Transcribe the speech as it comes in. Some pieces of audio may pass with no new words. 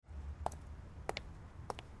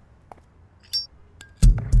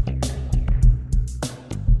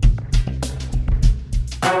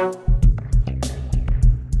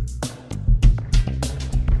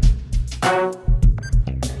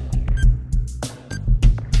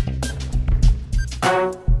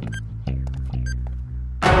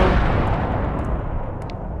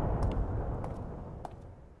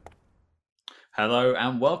Hello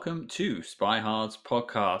and welcome to Spy Hard's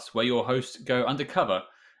podcast, where your hosts go undercover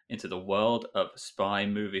into the world of spy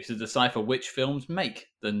movies to decipher which films make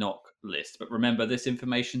the knock list. But remember, this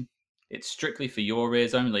information, it's strictly for your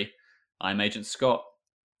ears only. I'm Agent Scott.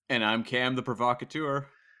 And I'm Cam the Provocateur.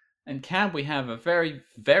 And Cam, we have a very,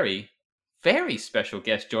 very, very special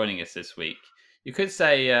guest joining us this week. You could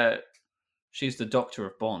say she's the Doctor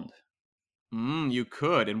of Bond. You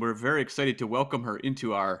could, and we're very excited to welcome her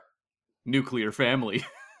into our nuclear family.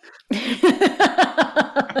 He's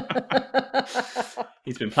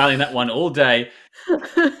been planning that one all day.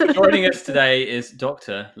 Joining us today is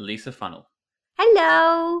Dr. Lisa Funnell.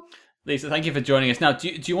 Hello. Lisa, thank you for joining us. Now, do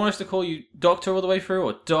you want us to call you Doctor all the way through,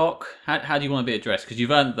 or Doc? How do you want to be addressed? Because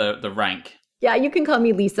you've earned the rank. Yeah, you can call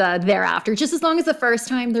me Lisa thereafter, just as long as the first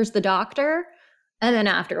time there's the doctor, and then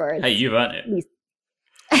afterwards. Hey, you've earned it. Lisa.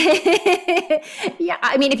 Yeah,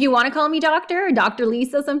 I mean, if you want to call me Dr.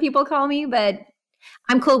 Lisa, some people call me, but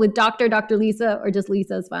I'm cool with Dr. Lisa, or just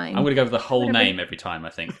Lisa is fine. I'm going to go with the whole name every time, I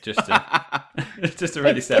think, just to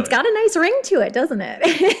really sell it. It's got a nice ring to it, doesn't it?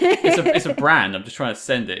 It's a brand. I'm just trying to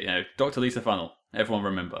send it, Dr. Lisa Funnell. Everyone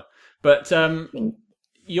remember. But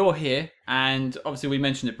you're here, and obviously we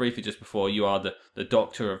mentioned it briefly just before. You are the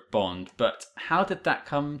Doctor of Bond, but how did that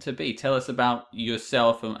come to be? Tell us about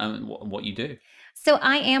yourself and what you do. So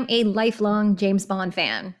I am a lifelong James Bond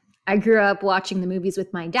fan. I grew up watching the movies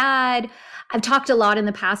with my dad. I've talked a lot in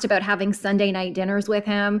the past about having Sunday night dinners with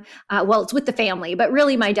him. Well, it's with the family, but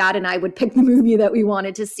really my dad and I would pick the movie that we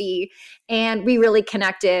wanted to see. And we really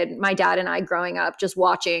connected, my dad and I growing up, just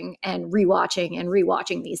watching and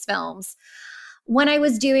rewatching these films. When I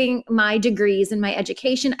was doing my degrees and my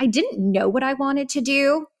education, I didn't know what I wanted to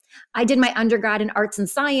do. I did my undergrad in arts and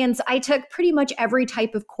science. I took pretty much every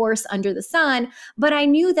type of course under the sun, but I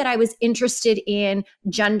knew that I was interested in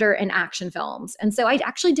gender and action films. And so I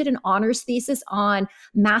actually did an honors thesis on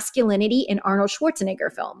masculinity in Arnold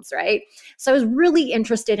Schwarzenegger films, right? So I was really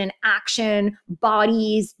interested in action,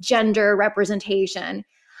 bodies, gender representation.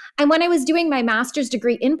 And when I was doing my master's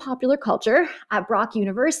degree in popular culture at Brock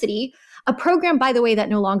University, a program, by the way, that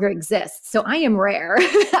no longer exists. So I am rare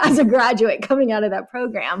as a graduate coming out of that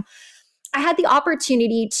program. I had the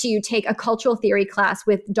opportunity to take a cultural theory class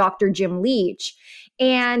with Dr. Jim Leach.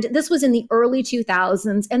 And this was in the early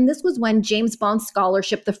 2000s. And this was when James Bond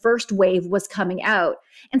scholarship, the first wave, was coming out.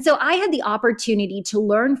 And so I had the opportunity to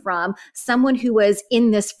learn from someone who was in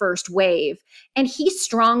this first wave. And he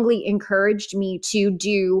strongly encouraged me to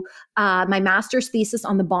do my master's thesis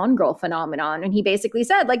on the Bond girl phenomenon. And he basically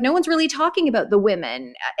said, like, no one's really talking about the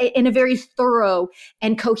women in a very thorough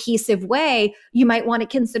and cohesive way. You might want to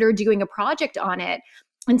consider doing a project on it.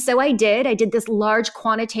 And so I did this large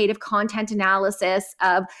quantitative content analysis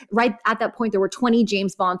of, right at that point, there were 20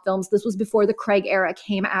 James Bond films. This was before the Craig era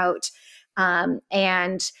came out.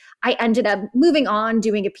 And I ended up moving on,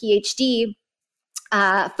 doing a PhD,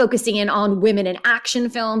 focusing in on women in action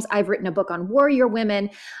films. I've written a book on warrior women,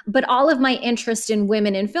 but all of my interest in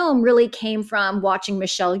women in film really came from watching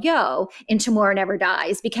Michelle Yeoh in Tomorrow Never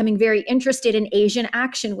Dies, becoming very interested in Asian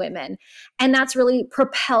action women. And that's really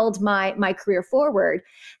propelled my career forward.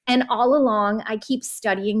 And all along, I keep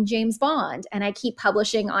studying James Bond, and I keep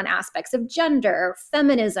publishing on aspects of gender,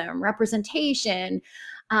 feminism, representation,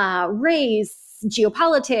 race,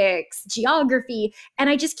 geopolitics, geography. And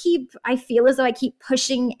I feel as though I keep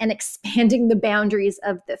pushing and expanding the boundaries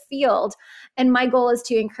of the field. And my goal is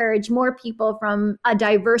to encourage more people from a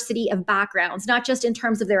diversity of backgrounds, not just in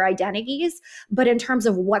terms of their identities, but in terms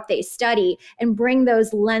of what they study, and bring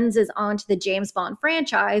those lenses onto the James Bond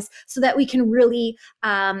franchise so that we can really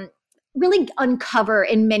uncover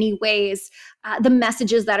in many ways the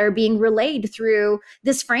messages that are being relayed through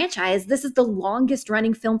this franchise. This is the longest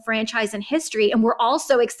running film franchise in history. And we're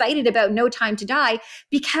also excited about No Time to Die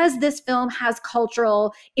because this film has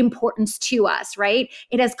cultural importance to us, right?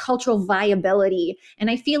 It has cultural viability. And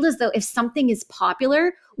I feel as though if something is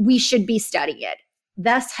popular, we should be studying it.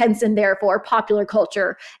 Thus, hence, and therefore, popular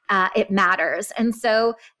culture, it matters. And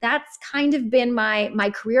so that's kind of been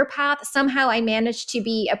my career path. Somehow I managed to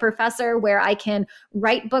be a professor where I can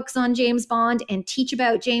write books on James Bond and teach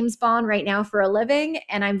about James Bond right now for a living.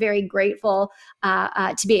 And I'm very grateful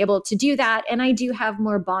to be able to do that. And I do have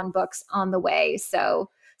more Bond books on the way. So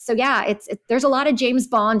yeah, there's a lot of James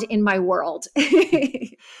Bond in my world.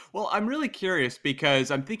 Well, I'm really curious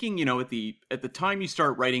because I'm thinking, at the time you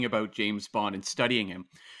start writing about James Bond and studying him,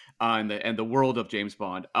 and the world of James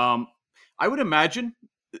Bond, I would imagine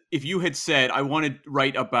if you had said, I want to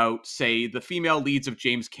write about, say, the female leads of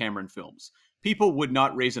James Cameron films, people would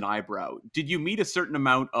not raise an eyebrow. Did you meet a certain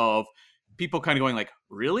amount of people kind of going like,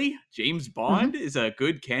 really? James Bond is a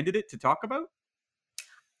good candidate to talk about?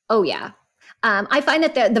 Oh, yeah. I find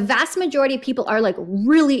that the vast majority of people are like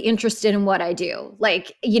really interested in what I do.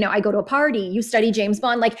 Like, I go to a party, you study James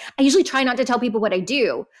Bond. Like, I usually try not to tell people what I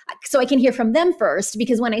do so I can hear from them first,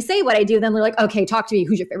 because when I say what I do, then they're like, okay, talk to me.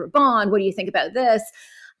 Who's your favorite Bond? What do you think about this?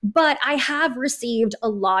 But I have received a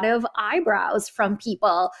lot of eyebrows from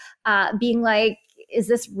people being like, is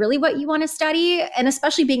this really what you want to study? And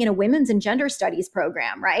especially being in a women's and gender studies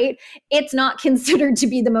program, right? It's not considered to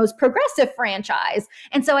be the most progressive franchise.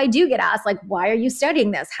 And so I do get asked, like, why are you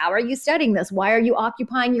studying this? How are you studying this? Why are you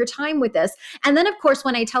occupying your time with this? And then, of course,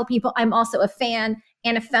 when I tell people I'm also a fan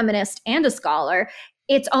and a feminist and a scholar,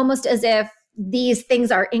 it's almost as if these things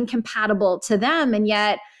are incompatible to them. And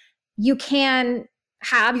yet you can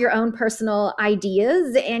have your own personal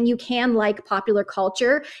ideas, and you can like popular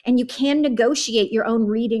culture, and you can negotiate your own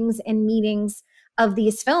readings and meetings of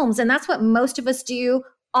these films. And that's what most of us do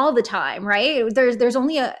all the time, right? There's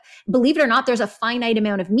only believe it or not, there's a finite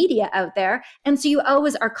amount of media out there. And so you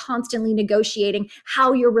always are constantly negotiating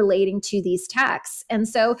how you're relating to these texts. And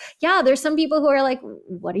so, yeah, there's some people who are like,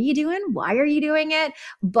 what are you doing? Why are you doing it?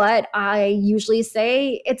 But I usually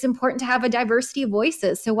say it's important to have a diversity of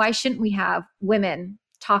voices. So why shouldn't we have women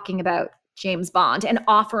talking about James Bond and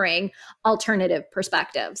offering alternative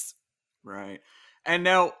perspectives? Right. And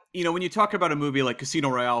now, when you talk about a movie like Casino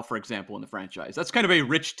Royale, for example, in the franchise, that's kind of a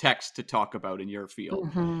rich text to talk about in your field.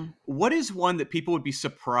 Mm-hmm. What is one that people would be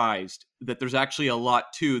surprised that there's actually a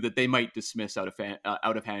lot to that they might dismiss out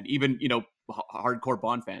of hand, even, hardcore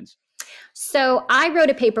Bond fans? So I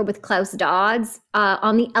wrote a paper with Klaus Dodds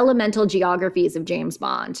on the elemental geographies of James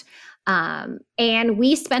Bond. And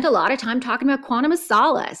we spent a lot of time talking about Quantum of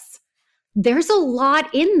Solace. There's a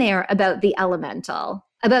lot in there about the elemental,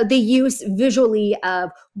 about the use visually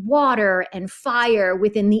of water and fire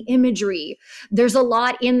within the imagery. There's a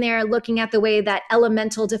lot in there looking at the way that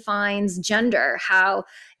elemental defines gender, how,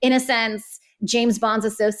 in a sense, James Bond's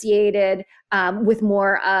associated with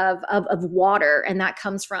more of water, and that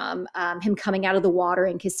comes from him coming out of the water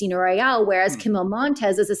in Casino Royale, whereas Camille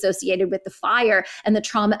Montez is associated with the fire and the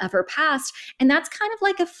trauma of her past. And that's kind of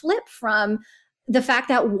like a flip from the fact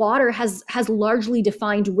that water has largely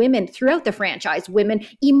defined women throughout the franchise. Women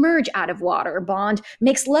emerge out of water. Bond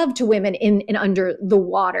makes love to women in and under the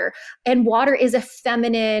water. And water is a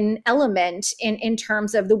feminine element in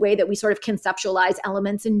terms of the way that we sort of conceptualize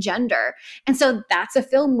elements in gender. And so that's a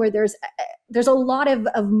film where there's a lot of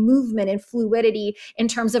movement and fluidity in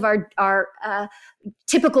terms of our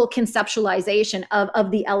typical conceptualization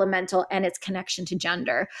of the elemental and its connection to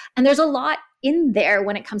gender. And there's a lot in there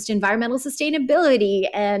when it comes to environmental sustainability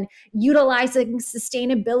and utilizing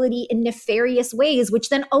sustainability in nefarious ways, which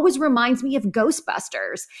then always reminds me of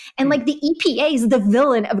Ghostbusters. And like the EPA is the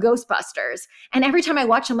villain of Ghostbusters. And every time I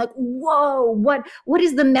watch, I'm like, whoa, what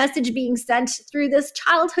is the message being sent through this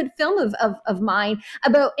childhood film of mine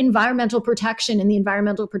about environmental protection and the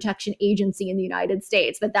Environmental Protection Agency in the United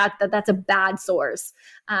States, that's a bad source.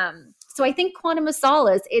 So I think Quantum of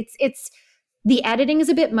Solace, it's the editing is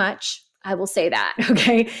a bit much. I will say that,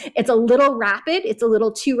 okay? It's a little rapid. It's a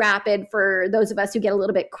little too rapid for those of us who get a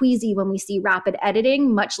little bit queasy when we see rapid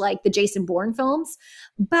editing, much like the Jason Bourne films.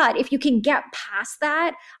 But if you can get past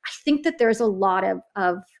that, I think that there's a lot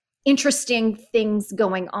of interesting things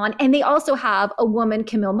going on. And they also have a woman,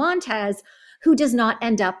 Camille Montez, who does not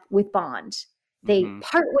end up with Bond. They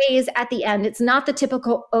part ways at the end. It's not the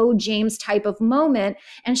typical, oh, James type of moment.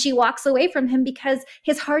 And she walks away from him because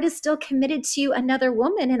his heart is still committed to another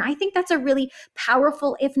woman. And I think that's a really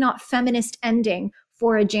powerful, if not feminist ending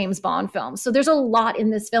for a James Bond film. So there's a lot in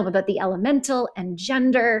this film about the elemental and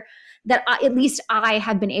gender that at least I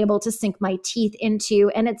have been able to sink my teeth into.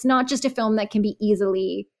 And it's not just a film that can be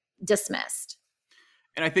easily dismissed.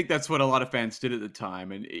 And I think that's what a lot of fans did at the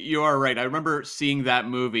time. And you are right. I remember seeing that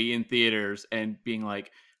movie in theaters and being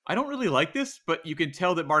like, I don't really like this, but you can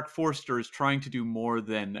tell that Mark Forster is trying to do more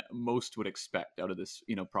than most would expect out of this,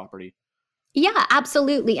 property. Yeah,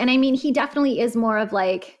 absolutely. And I mean, he definitely is more of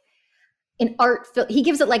like an art film. He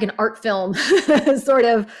gives it like an art film sort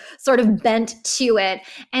of bent to it.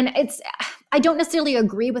 And I don't necessarily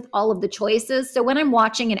agree with all of the choices. So when I'm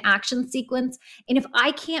watching an action sequence, and if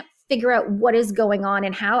I can't figure out what is going on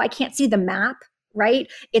and how, I can't see the map, right?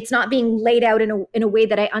 It's not being laid out in a way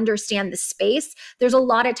that I understand the space. There's a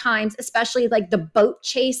lot of times, especially like the boat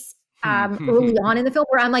chase early on in the film,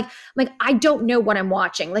 where I'm like, I don't know what I'm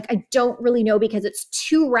watching. Like, I don't really know because it's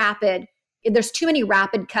too rapid. There's too many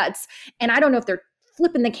rapid cuts. And I don't know if they're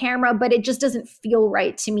flipping the camera, but it just doesn't feel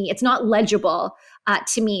right to me. It's not legible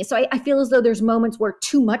to me. So I feel as though there's moments where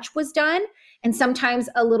too much was done. And sometimes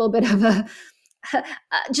a little bit of a,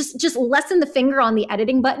 just lessen the finger on the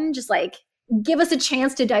editing button, just like give us a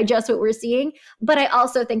chance to digest what we're seeing. But I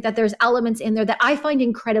also think that there's elements in there that I find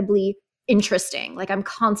incredibly interesting. Like I'm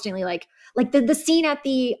constantly like the scene at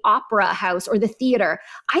the opera house or the theater.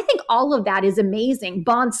 I think all of that is amazing.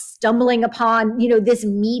 Bond stumbling upon, this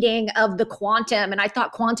meeting of the Quantum, and I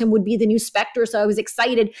thought Quantum would be the new Spectre, so I was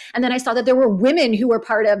excited. And then I saw that there were women who were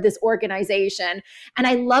part of this organization, and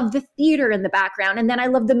I love the theater in the background. And then I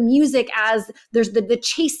love the music as there's the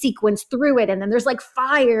chase sequence through it, and then there's like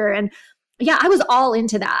fire, and yeah, I was all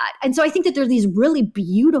into that. And so I think that there's these really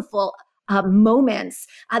beautiful moments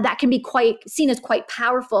that can be seen as quite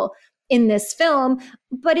powerful in this film,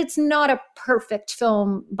 but it's not a perfect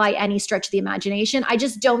film by any stretch of the imagination. I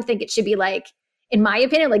just don't think it should be like, in my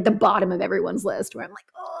opinion, like the bottom of everyone's list where I'm like,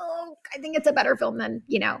 oh, I think it's a better film than,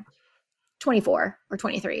 24 or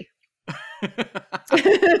 23.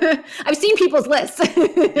 I've seen people's lists.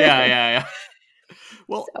 Yeah.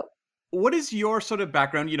 Well, what is your sort of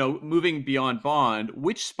background, moving beyond Bond?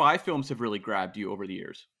 Which spy films have really grabbed you over the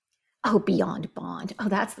years? Oh, beyond Bond. Oh,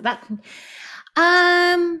 that's that.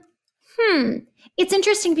 It's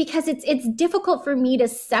interesting because it's difficult for me to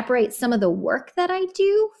separate some of the work that I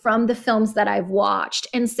do from the films that I've watched.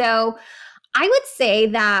 And so I would say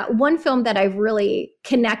that one film that I've really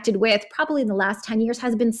connected with probably in the last 10 years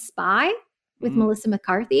has been Spy with Melissa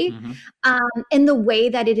McCarthy. In the way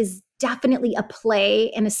that it is definitely a play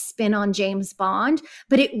and a spin on James Bond,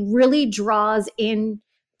 but it really draws in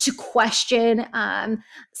to question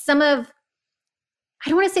some of, I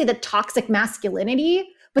don't want to say the toxic masculinity,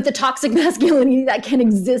 but the toxic masculinity that can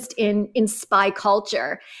exist in spy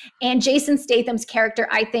culture. And Jason Statham's character,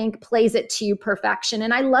 I think, plays it to perfection.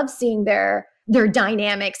 And I love seeing their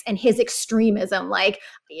dynamics and his extremism. Like,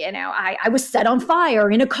 I was set on fire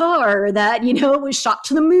in a car that, was shot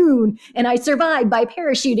to the moon, and I survived by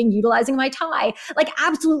parachuting, utilizing my tie. Like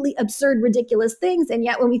absolutely absurd, ridiculous things. And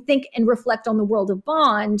yet when we think and reflect on the world of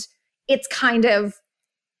Bond, it's kind of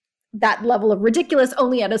that level of ridiculous,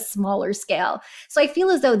 only at a smaller scale. So I feel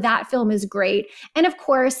as though that film is great. And of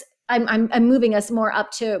course, I'm moving us more up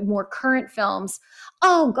to more current films.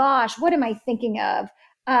 Oh gosh, what am I thinking of?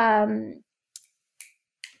 I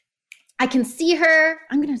can see her.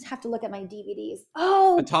 I'm going to have to look at my DVDs.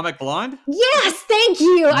 Oh, Atomic Blonde? Yes, thank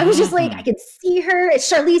you. I was just like, I could see her. It's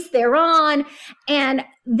Charlize Theron. And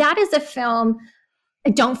that is a film,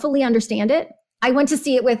 I don't fully understand it. I went to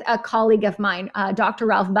see it with a colleague of mine, Dr.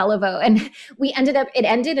 Ralph Beliveau, and it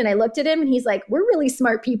ended and I looked at him and he's like, we're really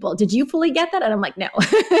smart people. Did you fully get that? And I'm like, no.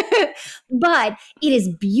 But it is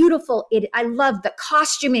beautiful. I love the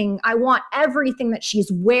costuming. I want everything that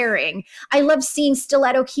she's wearing. I love seeing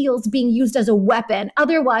stiletto heels being used as a weapon.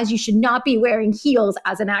 Otherwise, you should not be wearing heels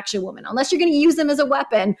as an action woman. Unless you're going to use them as a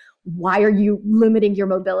weapon, why are you limiting your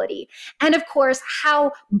mobility? And of course,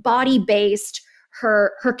 how body-based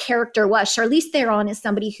her character was. Charlize Theron is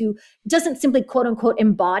somebody who doesn't simply quote unquote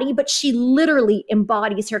embody, but she literally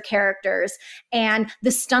embodies her characters, and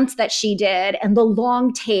the stunts that she did and the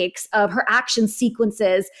long takes of her action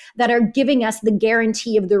sequences that are giving us the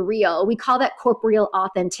guarantee of the real. We call that corporeal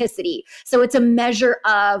authenticity. So it's a measure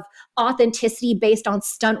of authenticity based on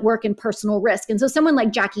stunt work and personal risk. And so someone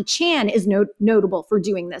like Jackie Chan is notable for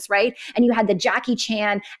doing this, right? And you had the Jackie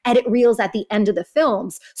Chan edit reels at the end of the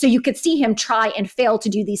films. So you could see him try and fail to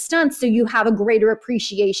do these stunts. So you have a greater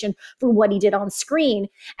appreciation for what he did on screen.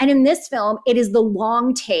 And in this film, it is the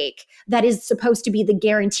long take that is supposed to be the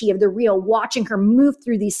guarantee of the real, watching her move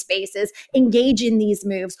through these spaces, engage in these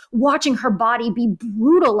moves, watching her body be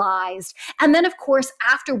brutalized. And then, of course,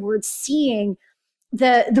 afterwards, seeing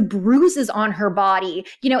the bruises on her body.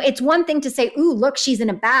 It's one thing to say, ooh, look, she's in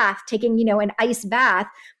a bath, taking, an ice bath.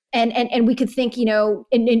 And we could think,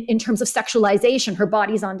 in terms of sexualization, her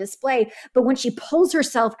body's on display. But when she pulls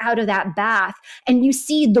herself out of that bath and you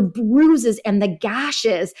see the bruises and the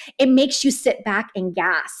gashes, it makes you sit back and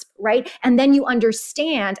gasp, right? And then you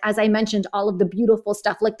understand, as I mentioned, all of the beautiful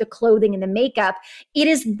stuff like the clothing and the makeup. It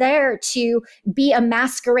is there to be a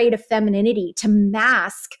masquerade of femininity, to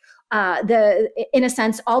mask in a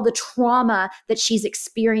sense, all the trauma that she's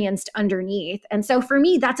experienced underneath. And so for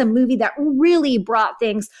me, that's a movie that really brought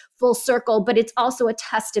things full circle, but it's also a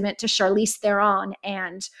testament to Charlize Theron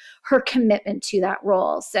and her commitment to that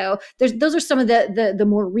role. So those are some of the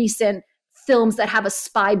more recent films that have a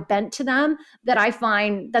spy bent to them that I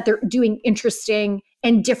find that they're doing interesting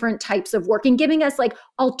and different types of work and giving us like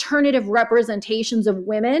alternative representations of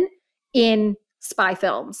women in spy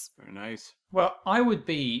films. Very nice. Well, I would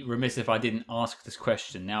be remiss if I didn't ask this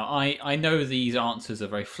question. Now, I know these answers are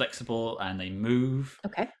very flexible and they move.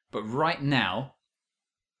 Okay. But right now,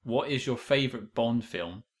 what is your favorite Bond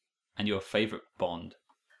film and your favorite Bond?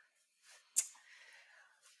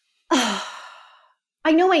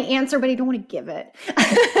 I know my answer, but I don't want to give it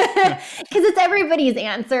because it's everybody's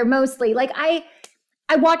answer mostly. Like I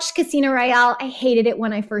watched Casino Royale. I hated it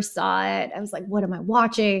when I first saw it. I was like, what am I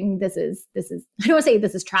watching? This is, I don't want to say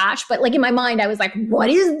this is trash, but like in my mind, I was like, what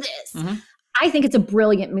is this? Mm-hmm. I think it's a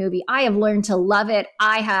brilliant movie. I have learned to love it.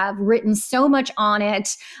 I have written so much on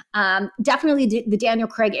it. Definitely the Daniel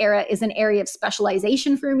Craig era is an area of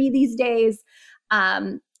specialization for me these days.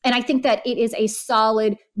 And I think that it is a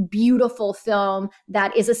solid, beautiful film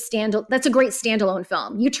that's a great standalone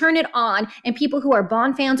film. You turn it on and people who are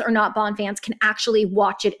Bond fans or not Bond fans can actually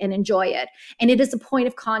watch it and enjoy it. And it is a point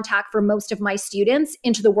of contact for most of my students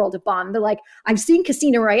into the world of Bond. They're like, I've seen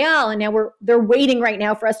Casino Royale and now they're waiting right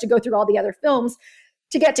now for us to go through all the other films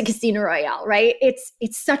to get to Casino Royale, right? It's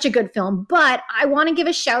such a good film. But I want to give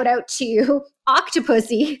a shout out to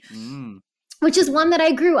Octopussy. Which is one that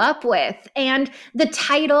I grew up with. And the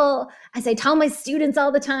title, as I tell my students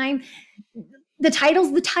all the time, the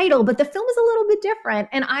title's the title, but the film is a little bit different.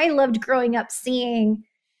 And I loved growing up seeing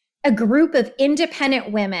a group of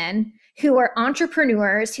independent women who are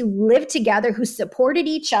entrepreneurs, who lived together, who supported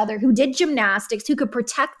each other, who did gymnastics, who could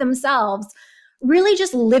protect themselves, really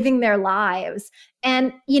just living their lives.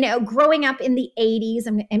 And, growing up in the 80s,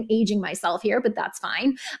 I'm aging myself here, but that's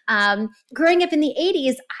fine. Growing up in the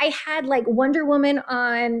 80s, I had like Wonder Woman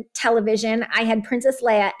on television. I had Princess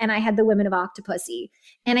Leia and I had the Women of Octopussy.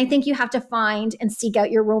 And I think you have to find and seek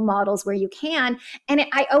out your role models where you can. And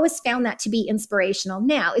I always found that to be inspirational.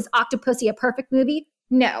 Now, is Octopussy a perfect movie?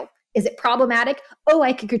 No. Is it problematic? Oh,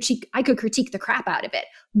 I could critique the crap out of it.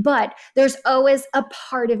 But there's always a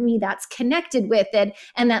part of me that's connected with it.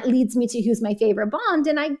 And that leads me to who's my favorite Bond.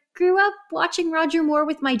 And I grew up watching Roger Moore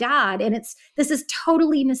with my dad. And this is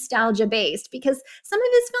totally nostalgia based because some of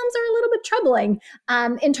his films are a little bit troubling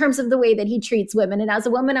in terms of the way that he treats women. And as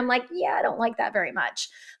a woman, I'm like, yeah, I don't like that very much.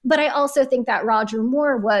 But I also think that Roger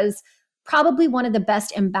Moore was probably one of the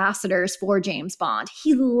best ambassadors for James Bond.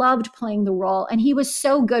 He loved playing the role, and he was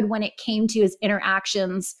so good when it came to his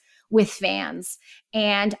interactions with fans.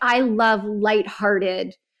 And I love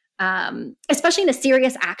lighthearted, especially in a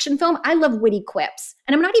serious action film. I love witty quips.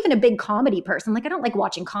 And I'm not even a big comedy person. Like, I don't like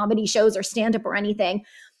watching comedy shows or stand-up or anything.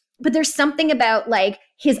 But there's something about like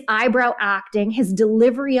his eyebrow acting, his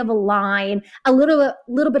delivery of a line, a little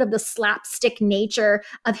bit of the slapstick nature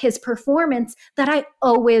of his performance that I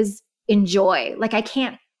always enjoy. Like, I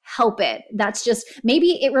can't help it. That's just,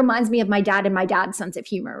 maybe it reminds me of my dad and my dad's sense of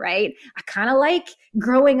humor, right? I kind of like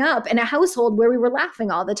growing up in a household where we were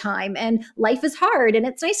laughing all the time and life is hard. And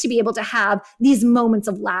it's nice to be able to have these moments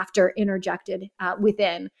of laughter interjected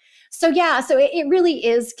within. So yeah, so it really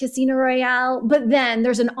is Casino Royale, but then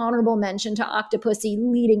there's an honorable mention to Octopussy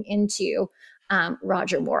leading into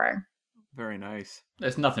Roger Moore. Very nice.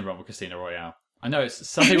 There's nothing wrong with Casino Royale. I know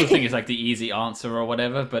some people think it's like the easy answer or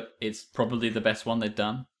whatever, but it's probably the best one they've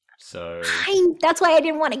done. So that's why I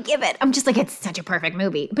didn't want to give it. I'm just like, it's such a perfect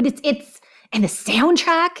movie, but it's and the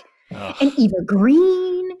soundtrack and Eva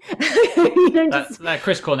Green. That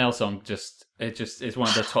Chris Cornell song just is one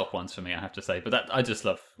of the top ones for me, I have to say. But I just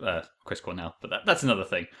love Chris Cornell. But that's another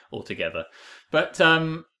thing altogether. But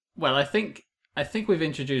well, I think we've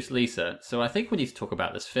introduced Lisa, so I think we need to talk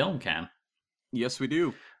about this film, Cam. Yes, we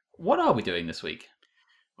do. What are we doing this week?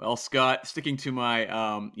 Well, Scott, sticking to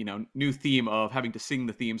my new theme of having to sing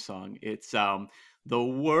the theme song, it's The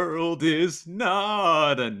World Is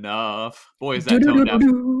Not Enough. Boy, is that tone deaf.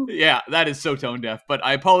 Yeah, that is so tone deaf. But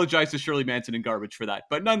I apologize to Shirley Manson and Garbage for that.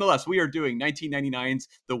 But nonetheless, we are doing 1999's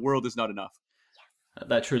The World Is Not Enough.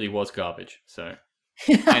 That truly was garbage, so...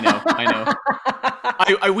 I know.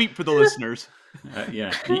 I weep for the listeners.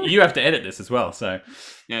 Yeah, you have to edit this as well, so...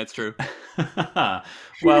 Yeah, it's true.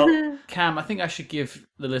 Well, Cam, I think I should give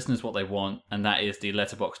the listeners what they want, and that is the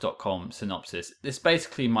Letterboxd.com synopsis. It's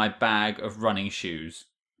basically my bag of running shoes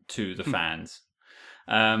to the fans.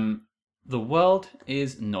 The world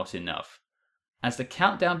is not enough. As the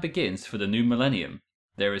countdown begins for the new millennium,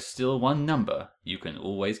 there is still one number you can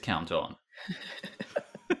always count on.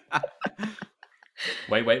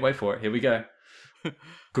 Wait for it. Here we go.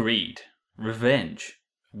 Greed, revenge,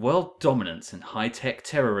 world dominance and high-tech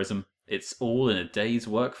terrorism. It's all in a day's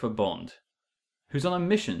work for Bond, who's on a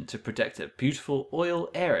mission to protect a beautiful oil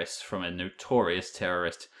heiress from a notorious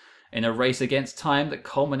terrorist. In a race against time that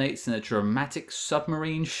culminates in a dramatic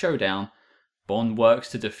submarine showdown, Bond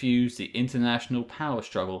works to defuse the international power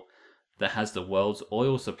struggle that has the world's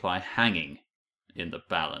oil supply hanging in the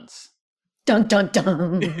balance. Dun dun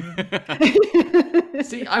dun.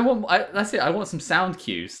 See, that's it. I want some sound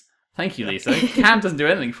cues. Thank you, Lisa. Cam doesn't do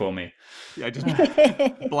anything for me. Yeah, just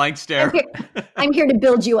blank stare. I'm here to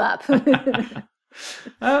build you up.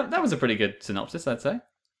 That was a pretty good synopsis, I'd say.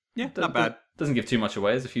 Yeah, not bad. Doesn't give too much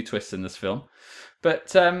away. There's a few twists in this film.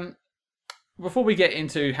 But before we get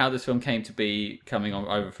into how this film came to be coming on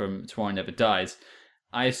over from Tomorrow Never Dies,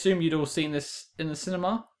 I assume you'd all seen this in the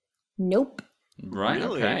cinema? Nope. Right,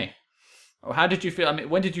 Really? okay. Oh, how did you feel? I mean,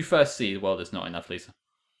 when did you first see The World Is Not Enough, Lisa?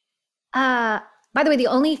 By the way, the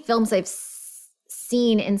only films I've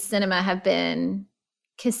seen in cinema have been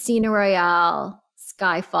Casino Royale,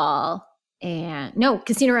 Skyfall,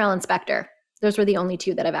 Casino Royale and Spectre. Those were the only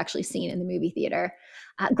two that I've actually seen in the movie theater.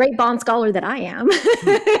 Great Bond scholar that I am.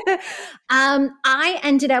 I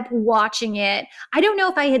ended up watching it. I don't know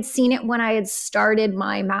if I had seen it when I had started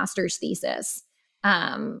my master's thesis.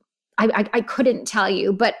 I couldn't tell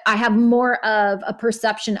you, but I have more of a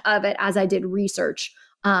perception of it as I did research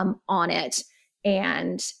on it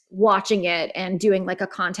and watching it and doing like a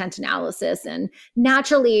content analysis. And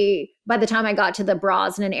naturally, by the time I got to the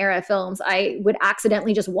Brosnan era films, I would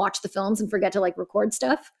accidentally just watch the films and forget to like record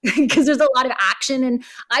stuff because there's a lot of action. And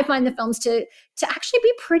I find the films to actually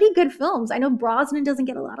be pretty good films. I know Brosnan doesn't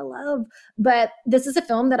get a lot of love, but this is a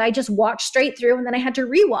film that I just watched straight through, and then I had to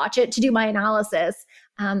rewatch it to do my analysis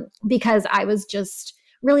because I was just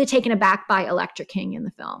really taken aback by Electra King in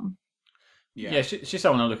the film. Yeah, she's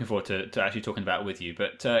someone I'm looking forward to actually talking about with you.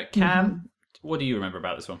 But Cam, what do you remember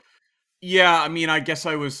about this one? Yeah, I mean, I guess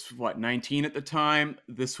I was, 19 at the time.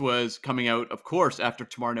 This was coming out, of course, after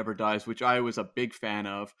Tomorrow Never Dies, which I was a big fan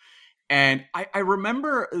of. And I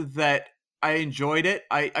remember that I enjoyed it.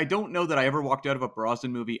 I don't know that I ever walked out of a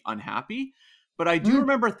Brosnan movie unhappy, but I do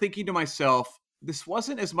remember thinking to myself, this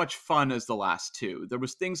wasn't as much fun as the last two. There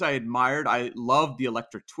was things I admired. I loved the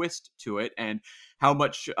Electra twist to it and how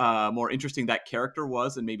much more interesting that character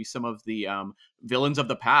was than maybe some of the villains of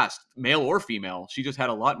the past, male or female. She just had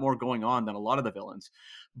a lot more going on than a lot of the villains.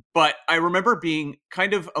 But I remember being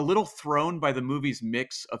kind of a little thrown by the movie's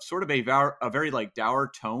mix of sort of a very like dour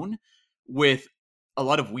tone with a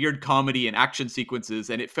lot of weird comedy and action sequences.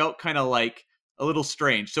 And it felt kind of like a little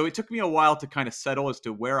strange. So it took me a while to kind of settle as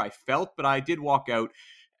to where I felt, but I did walk out,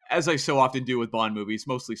 as I so often do with Bond movies,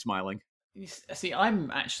 mostly smiling. See, I'm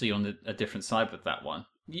actually on a different side with that one.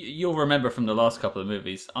 You'll remember from the last couple of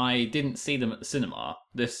movies, I didn't see them at the cinema.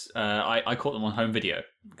 I caught them on home video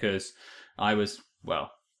because I was,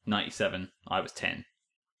 97, I was 10.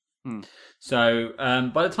 So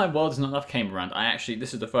by the time World Is Not Enough came around,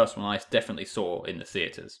 this is the first one I definitely saw in the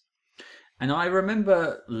theatres. And I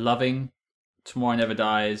remember loving Tomorrow Never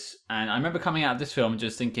Dies, and I remember coming out of this film and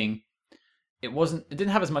just thinking it didn't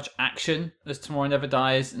have as much action as Tomorrow Never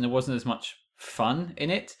Dies, and there wasn't as much fun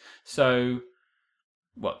in it. So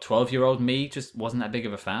 12-year-old me just wasn't that big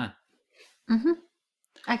of a fan.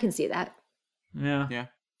 I can see that. Yeah.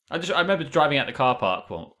 I remember driving out the car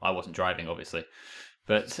park. Well, I wasn't driving, obviously,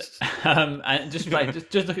 but and just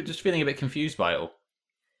feeling a bit confused by it all.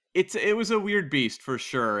 It was a weird beast for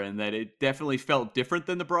sure, and that it definitely felt different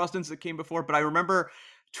than the Brosnans that came before. But I remember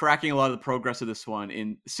tracking a lot of the progress of this one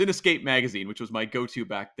in Cinescape magazine, which was my go-to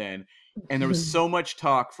back then. And there was so much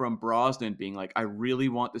talk from Brosnan being like, I really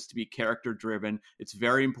want this to be character driven. It's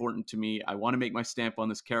very important to me. I want to make my stamp on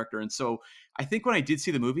this character. And so I think when I did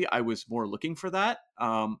see the movie, I was more looking for that.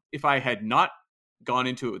 If I had not gone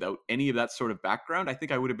into it without any of that sort of background, I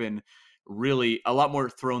think I would have been really a lot more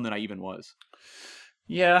thrown than I even was.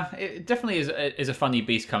 Yeah, it definitely is a funny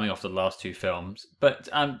beast coming off the last two films. But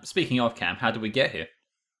speaking of, Cam, how did we get here?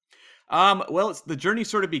 The journey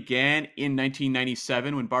sort of began in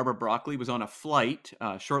 1997 when Barbara Broccoli was on a flight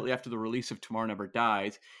shortly after the release of Tomorrow Never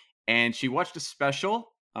Dies, and she watched a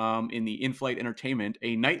special in the in-flight entertainment,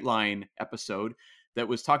 a Nightline episode that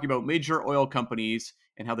was talking about major oil companies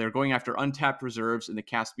and how they're going after untapped reserves in the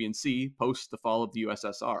Caspian Sea post the fall of the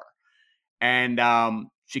USSR. And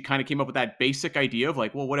she kind of came up with that basic idea of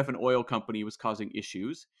like, well, what if an oil company was causing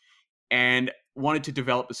issues? And wanted to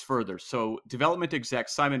develop this further. So development exec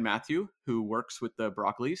Simon Matthew, who works with the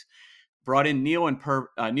Broccoli's, brought in Neil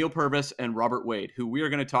Purvis and Robert Wade, who we are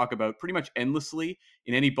going to talk about pretty much endlessly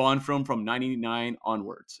in any Bond film from 1999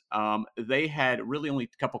 onwards. They had really only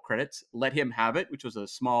a couple credits. Let Him Have It, which was a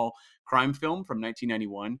small crime film from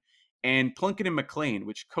 1991, and Plunkett and McLean,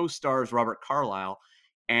 which co-stars Robert Carlyle.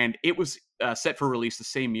 And it was set for release the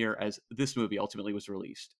same year as this movie ultimately was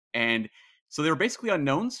released. And so they were basically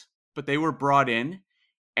unknowns, but they were brought in,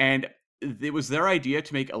 and it was their idea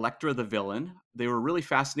to make Electra the villain. They were really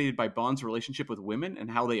fascinated by Bond's relationship with women and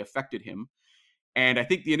how they affected him. And I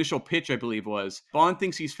think the initial pitch, I believe, was Bond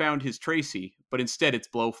thinks he's found his Tracy, but instead it's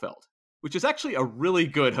Blofeld, which is actually a really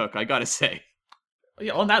good hook, I gotta say.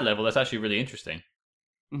 Yeah, on that level, that's actually really interesting.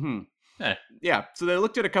 Mm-hmm. Yeah, so they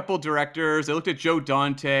looked at a couple directors. They looked at Joe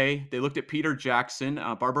Dante. They looked at Peter Jackson.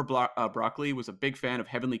 Barbara Broccoli was a big fan of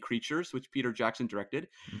Heavenly Creatures, which Peter Jackson directed.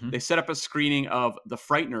 Mm-hmm. They set up a screening of The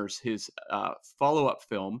Frighteners, his follow-up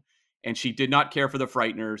film, and she did not care for The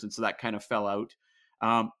Frighteners, and so that kind of fell out.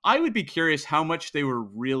 I would be curious how much they were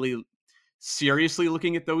really seriously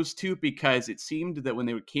looking at those two, because it seemed that when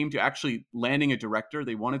they came to actually landing a director,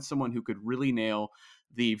 they wanted someone who could really nail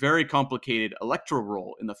the very complicated Electro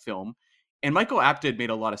role in the film. And Michael Apted made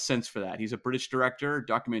a lot of sense for that. He's a British director,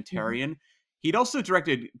 documentarian. Mm-hmm. He'd also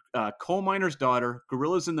directed Coal Miner's Daughter,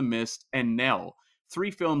 Gorillas in the Mist, and Nell, 3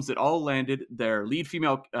 films that all landed their lead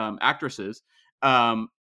female actresses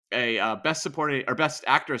a best supporting or best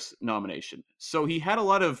actress nomination. So he had a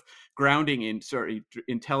lot of grounding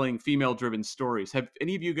in telling female-driven stories. Have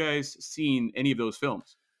any of you guys seen any of those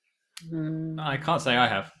films? I can't say I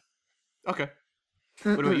have. Okay.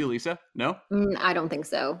 What about you, Lisa? No? I don't think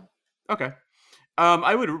so. Okay.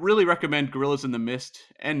 I would really recommend Gorillas in the Mist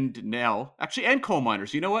and Nell. Actually, and Coal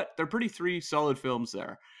Miners. You know what? They're 3 solid films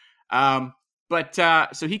there.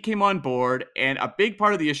 So he came on board, and a big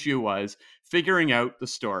part of the issue was figuring out the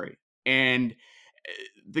story. And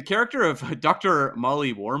the character of Dr.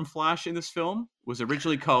 Molly Warmflash in this film was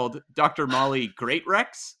originally called Dr. Molly Great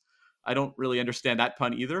Rex. I don't really understand that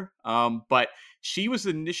pun either. But she was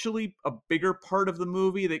initially a bigger part of the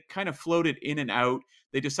movie that kind of floated in and out.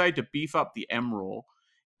 They decided to beef up the M role.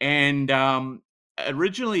 And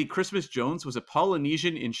originally, Christmas Jones was a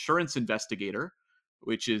Polynesian insurance investigator,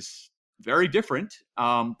 which is very different.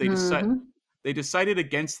 They decided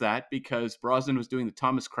against that because Brosnan was doing the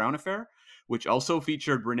Thomas Crown Affair, which also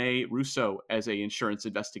featured Rene Russo as an insurance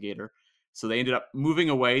investigator. So they ended up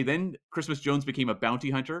moving away. Then Christmas Jones became a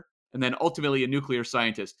bounty hunter, and then ultimately a nuclear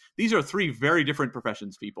scientist. These are 3 very different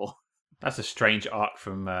professions, people. That's a strange arc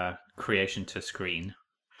from creation to screen.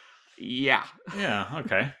 Yeah. Yeah,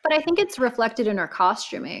 okay. But I think it's reflected in her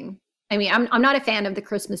costuming. I mean, I'm not a fan of the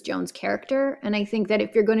Christmas Jones character, and I think that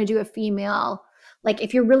if you're going to do a female, like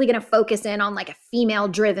if you're really going to focus in on like a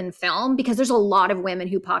female-driven film, because there's a lot of women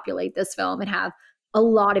who populate this film and have a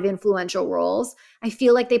lot of influential roles, I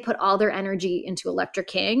feel like they put all their energy into Electra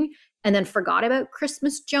King and then forgot about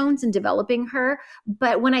Christmas Jones and developing her.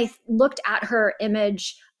 But when I looked at her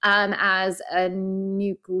image as a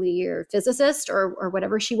nuclear physicist or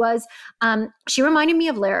whatever she was, she reminded me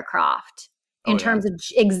of Lara Croft in terms of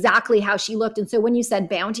exactly how she looked. And so when you said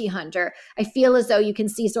bounty hunter, I feel as though you can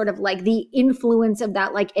see sort of like the influence of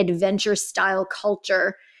that like adventure style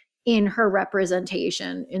culture in her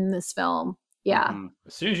representation in this film. Yeah. Mm-hmm.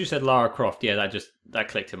 As soon as you said Lara Croft, yeah, that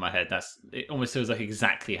clicked in my head. It almost feels like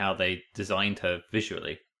exactly how they designed her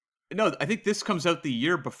visually. No, I think this comes out the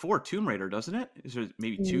year before Tomb Raider, doesn't it? Is there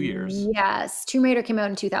maybe 2 years? Yes. Tomb Raider came out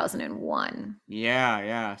in 2001.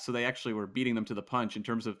 Yeah. So they actually were beating them to the punch in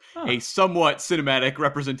terms of a somewhat cinematic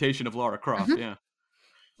representation of Lara Croft. Yeah.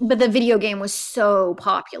 But the video game was so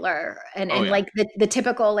popular and like the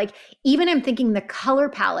typical, like, even I'm thinking the color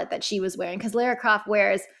palette that she was wearing, because Lara Croft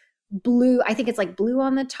wears blue, I think it's like blue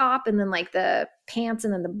on the top, and then like the pants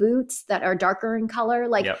and then the boots that are darker in color.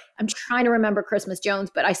 Like, I'm trying to remember Christmas Jones,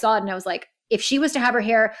 but I saw it and I was like, if she was to have her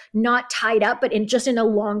hair not tied up, but just in a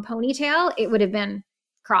long ponytail, it would have been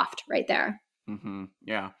Croft right there. Mm-hmm.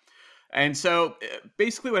 Yeah. And so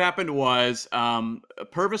basically what happened was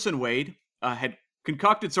Purvis and Wade had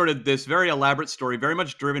concocted sort of this very elaborate story, very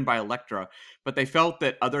much driven by Elektra, but they felt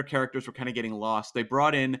that other characters were kind of getting lost. They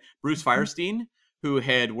brought in Bruce Firestein, who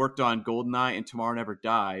had worked on GoldenEye and Tomorrow Never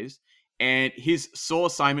Dies. And his sole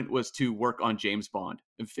assignment was to work on James Bond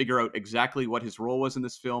and figure out exactly what his role was in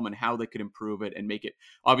this film and how they could improve it and make it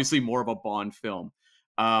obviously more of a Bond film.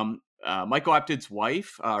 Michael Apted's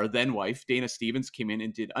wife, or then wife, Dana Stevens, came in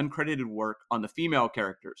and did uncredited work on the female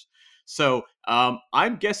characters. So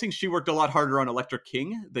I'm guessing she worked a lot harder on Electra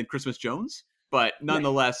King than Christmas Jones. But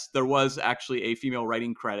nonetheless, there was actually a female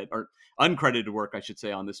writing credit, or uncredited work, I should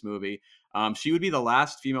say, on this movie. She would be the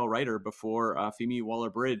last female writer before Phoebe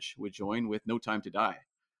Waller-Bridge would join with No Time to Die.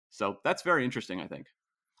 So that's very interesting, I think.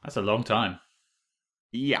 That's a long time.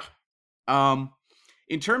 Yeah.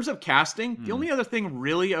 In terms of casting, the only other thing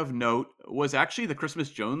really of note was actually the Christmas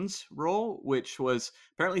Jones role, which was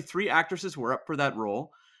apparently 3 actresses were up for that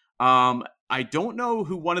role. I don't know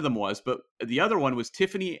who one of them was, but the other one was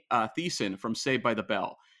Tiffany Thiessen from Saved by the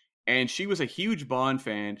Bell. And she was a huge Bond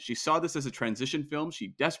fan. She saw this as a transition film.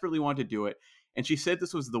 She desperately wanted to do it. And she said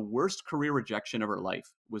this was the worst career rejection of her life,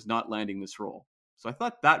 was not landing this role. So I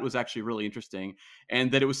thought that was actually really interesting.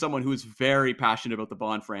 And that it was someone who was very passionate about the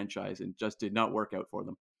Bond franchise and just did not work out for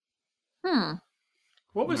them.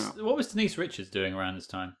 What was Denise Richards doing around this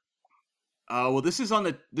time? Well, this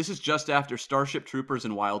is just after Starship Troopers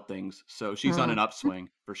and Wild Things, so she's on an upswing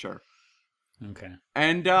for sure. Okay.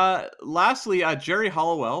 And lastly, Jerry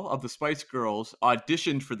Halliwell of the Spice Girls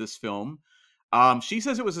auditioned for this film. She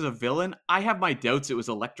says it was as a villain. I have my doubts it was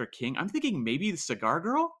Electra King. I'm thinking maybe the Cigar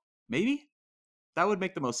Girl? Maybe? That would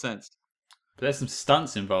make the most sense. But there's some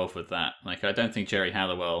stunts involved with that. Like, I don't think Jerry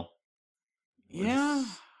Halliwell was... Yeah,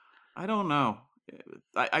 I don't know.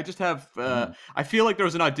 I just have... I feel like there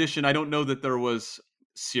was an audition. I don't know that there was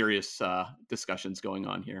serious discussions going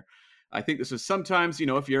on here. I think this is sometimes,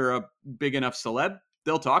 if you're a big enough celeb,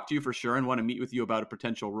 they'll talk to you for sure and want to meet with you about a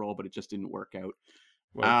potential role, but it just didn't work out.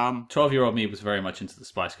 Well, 12-year-old me was very much into the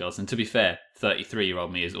Spice Girls. And to be fair,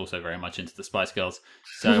 33-year-old me is also very much into the Spice Girls.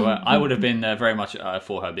 So I would have been very much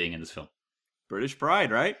for her being in this film. British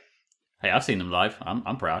pride, right? Hey, I've seen them live.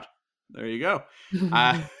 I'm proud. There you go.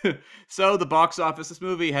 So the box office, this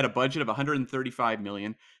movie had a budget of $135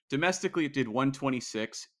 million. Domestically, it did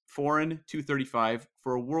 $126. Foreign, $235,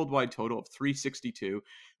 for a worldwide total of $362.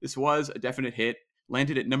 This was a definite hit.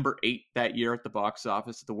 Landed at number 8 that year at the box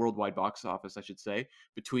office, at the worldwide box office, I should say,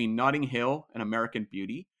 between Notting Hill and American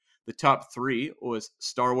Beauty. The top 3 was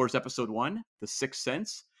Star Wars Episode 1, The Sixth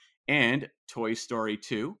Sense, and Toy Story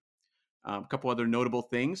 2. A couple other notable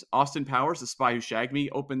things. Austin Powers, The Spy Who Shagged Me,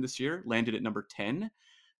 opened this year, landed at number 10.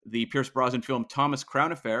 The Pierce Brosnan film Thomas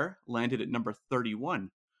Crown Affair landed at number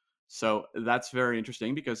 31. So that's very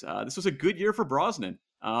interesting because this was a good year for Brosnan.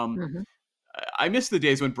 I miss the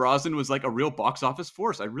days when Brosnan was like a real box office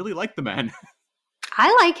force. I really like the man.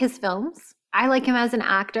 I like his films. I like him as an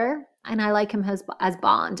actor, and I like him as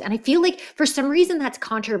Bond. And I feel like for some reason that's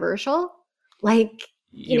controversial. Like,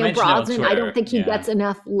 Brosnan, I don't think he gets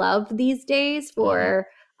enough love these days for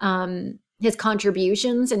his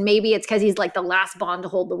contributions. And maybe it's because he's like the last Bond to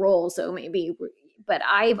hold the role. So maybe... But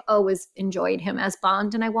I've always enjoyed him as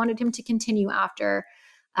Bond, and I wanted him to continue after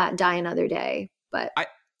Die Another Day. But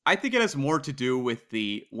I think it has more to do with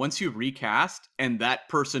once you recast and that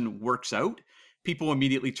person works out, people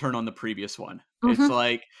immediately turn on the previous one. It's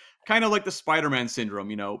like kind of like the Spider-Man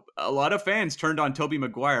syndrome. A lot of fans turned on Tobey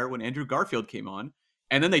Maguire when Andrew Garfield came on,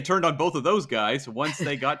 and then they turned on both of those guys once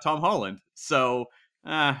they got Tom Holland. So,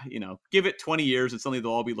 give it 20 years and suddenly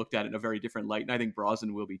they'll all be looked at in a very different light. And I think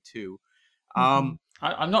Brosnan will be too. I'm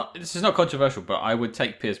not. This is not controversial, but I would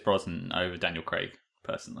take Pierce Brosnan over Daniel Craig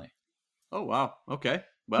personally. Oh wow! Okay,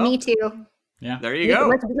 well, me too. Yeah, there you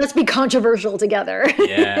go. Let's be controversial together.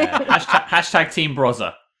 Yeah. hashtag Team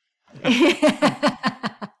Brozza.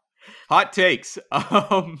 Hot takes.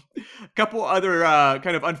 A couple other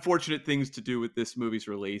kind of unfortunate things to do with this movie's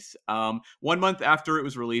release. 1 month after it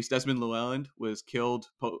was released, Desmond Llewellyn was killed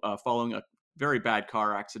following a very bad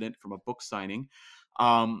car accident from a book signing.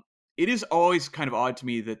 It is always kind of odd to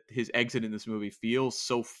me that his exit in this movie feels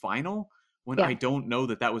so final when I don't know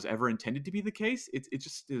that was ever intended to be the case. It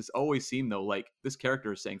just has always seemed, though, like this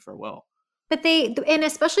character is saying farewell. But and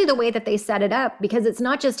especially the way that they set it up, because it's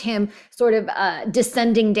not just him sort of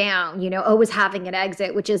descending down, always having an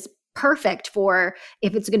exit, which is perfect for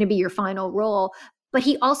if it's going to be your final role. But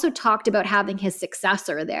he also talked about having his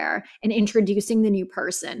successor there and introducing the new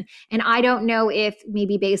person. And I don't know if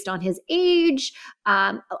maybe based on his age,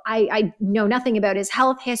 I know nothing about his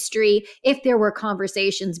health history, if there were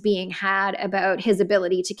conversations being had about his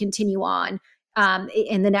ability to continue on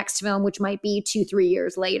in the next film, which might be 2-3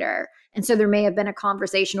 years later. And so there may have been a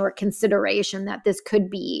conversation or a consideration that this could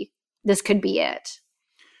be it.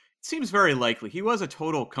 Seems very likely. He was a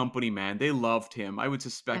total company man. They loved him. I would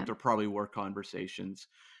suspect there probably were conversations.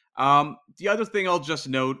 The other thing I'll just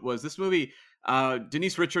note was this movie,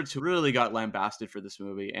 Denise Richards really got lambasted for this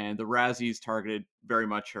movie, and the Razzies targeted very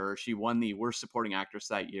much her. She won the Worst Supporting Actress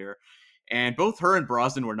that year. And both her and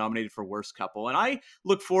Brosnan were nominated for Worst Couple. And I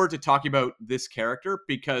look forward to talking about this character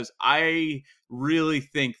because I really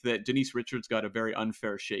think that Denise Richards got a very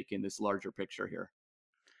unfair shake in this larger picture here.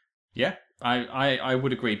 Yeah, I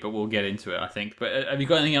would agree, but we'll get into it, I think. But have you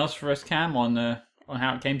got anything else for us, Cam, on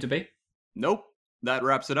how it came to be? Nope. That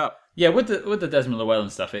wraps it up. Yeah, with the Desmond Llewellyn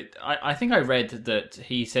stuff, I think I read that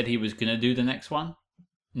he said he was going to do the next one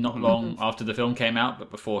not long after the film came out,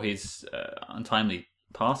 but before his untimely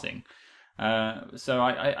passing. So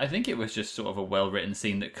I think it was just sort of a well-written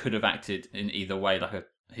scene that could have acted in either way, like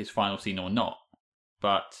his final scene or not.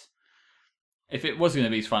 But if it was going to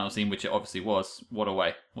be his final scene, which it obviously was, what a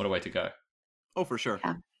way to go. Oh, for sure.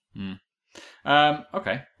 Yeah.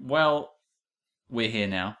 Okay, well, we're here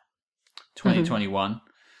now, 2021.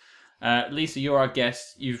 Lisa, you're our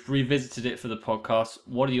guest. You've revisited it for the podcast.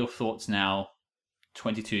 What are your thoughts now,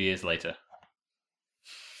 22 years later?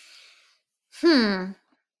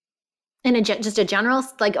 And just a general,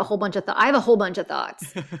 like a whole bunch of I have a whole bunch of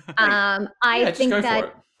thoughts. I think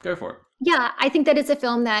that go for it. Yeah, I think that it's a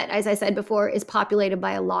film that, as I said before, is populated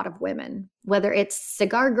by a lot of women, whether it's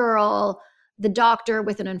Cigar Girl, the doctor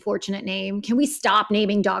with an unfortunate name. Can we stop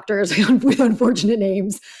naming doctors with unfortunate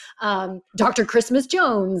names? Dr. Christmas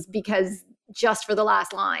Jones, because just for the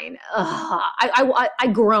last line,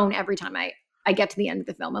 I groan every time I get to the end of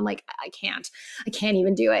the film. I'm like, I can't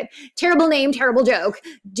even do it. Terrible name, terrible joke.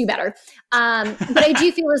 Do better. But I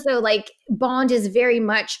do feel as though like Bond is very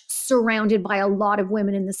much surrounded by a lot of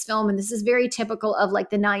women in this film. And this is very typical of like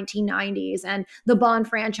the 1990s and the Bond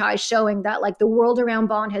franchise, showing that like the world around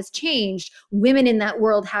Bond has changed. Women in that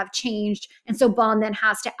world have changed. And so Bond then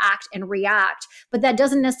has to act and react. But that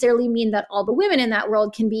doesn't necessarily mean that all the women in that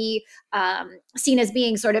world can be seen as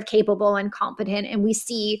being sort of capable and competent. And we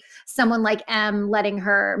see someone like M letting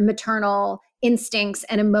her maternal instincts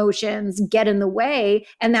and emotions get in the way,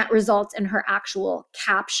 and that results in her actual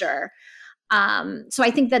capture. So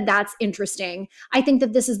I think that that's interesting. I think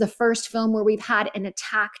that this is the first film where we've had an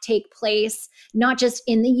attack take place, not just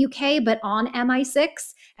in the UK, but on MI6.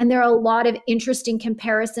 And there are a lot of interesting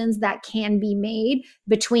comparisons that can be made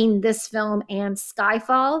between this film and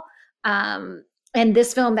Skyfall. And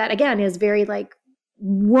this film that, again, is very like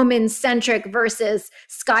woman-centric versus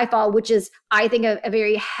Skyfall, which is, I think, a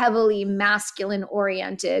very heavily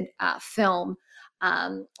masculine-oriented film.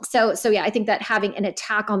 So yeah, I think that having an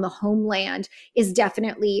attack on the homeland is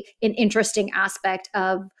definitely an interesting aspect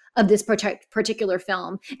of this particular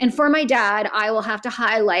film. And for my dad, I will have to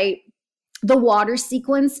highlight the water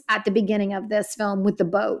sequence at the beginning of this film with the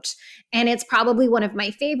boat. And it's probably one of my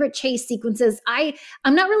favorite chase sequences. I'm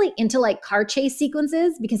not really into like car chase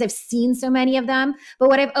sequences because I've seen so many of them. But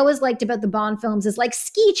what I've always liked about the Bond films is like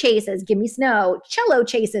ski chases, give me snow, cello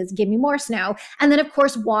chases, give me more snow. And then of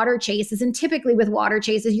course, water chases. And typically with water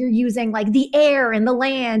chases, you're using like the air and the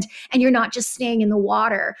land, and you're not just staying in the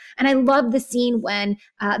water. And I love the scene when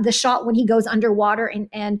the shot when he goes underwater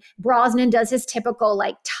and Brosnan does his typical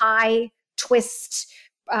like tie twist,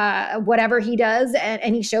 whatever he does,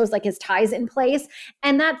 and he shows like his ties in place.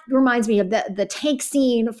 And that reminds me of the tank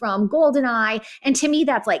scene from GoldenEye. And to me,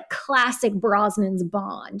 that's like classic Brosnan's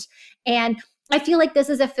Bond. And I feel like this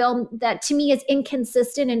is a film that to me is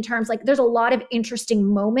inconsistent in terms like there's a lot of interesting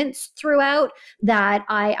moments throughout that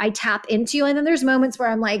I tap into. And then there's moments where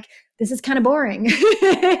I'm like, this is kind of boring.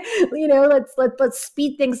 Let's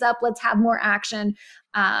speed things up. Let's have more action.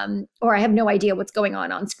 Or I have no idea what's going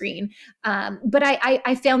on screen. But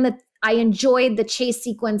I found that I enjoyed the chase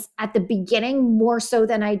sequence at the beginning more so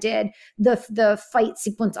than I did the fight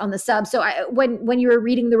sequence on the sub. So when you were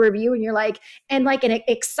reading the review and you're like, and like an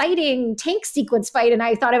exciting tank sequence fight, and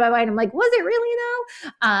I thought in my mind, I'm like, was it really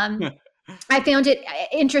though? I found it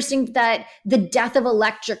interesting that the death of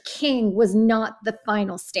Electra King was not the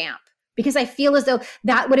final stamp, because I feel as though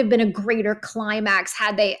that would have been a greater climax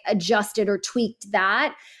had they adjusted or tweaked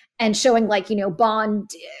that and showing like,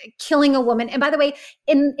 Bond killing a woman. And by the way,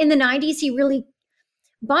 in the 90s,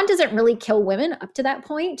 Bond doesn't really kill women up to that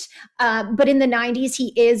point. But in the 90s,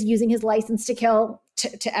 he is using his license to kill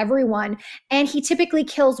to everyone. And he typically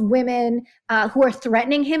kills women who are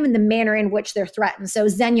threatening him in the manner in which they're threatened. So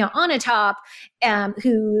Xenia Onatopp,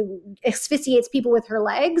 who asphyxiates people with her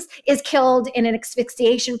legs, is killed in an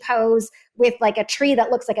asphyxiation pose with like a tree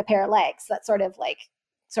that looks like a pair of legs. That's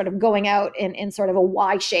sort of going out in sort of a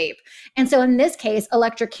Y shape. And so in this case,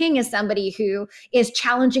 Electra King is somebody who is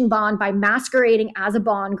challenging Bond by masquerading as a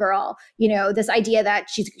Bond girl. This idea that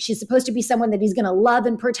she's supposed to be someone that he's going to love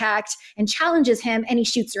and protect, and challenges him, and he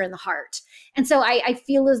shoots her in the heart. And so I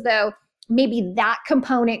feel as though maybe that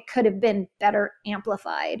component could have been better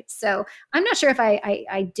amplified. So I'm not sure if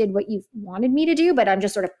I did what you wanted me to do, but I'm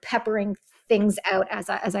just sort of peppering things out as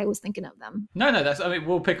I was thinking of them. No,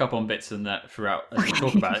 we'll pick up on bits and that throughout as we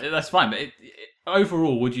talk about it. That's fine. But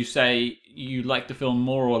overall, would you say you liked the film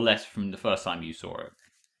more or less from the first time you saw it?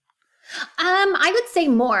 I would say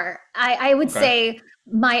more. I would say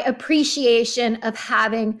my appreciation of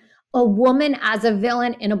having a woman as a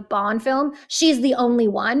villain in a Bond film. She's the only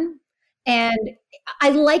one. And I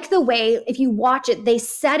like the way, if you watch it, they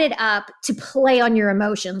set it up to play on your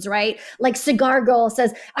emotions, right? Like Cigar Girl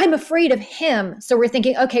says, I'm afraid of him. So we're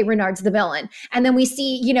thinking, okay, Renard's the villain. And then we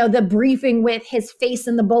see, the briefing with his face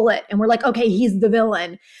in the bullet. And we're like, okay, he's the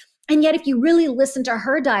villain. And yet, if you really listen to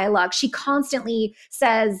her dialogue, she constantly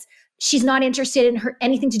says, she's not interested in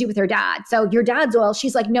anything to do with her dad. So your dad's oil,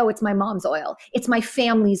 she's like, no, it's my mom's oil. It's my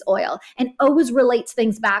family's oil. And always relates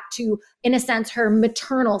things back to, in a sense, her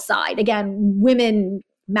maternal side. Again, women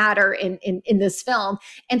matter in this film,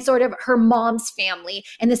 and sort of her mom's family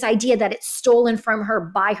and this idea that it's stolen from her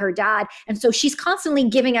by her dad. And so she's constantly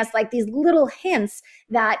giving us like these little hints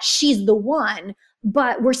that she's the one,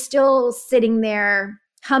 but we're still sitting there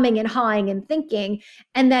humming and hawing and thinking.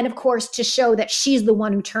 And then, of course, to show that she's the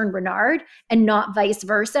one who turned Renard and not vice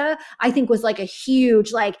versa, I think was like a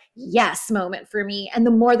huge, like, yes moment for me. And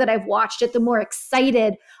the more that I've watched it, the more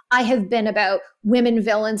excited I have been about women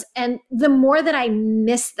villains, and the more that I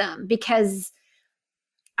miss them, because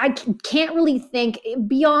I can't really think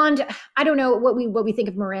beyond, I don't know what we think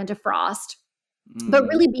of Miranda Frost. But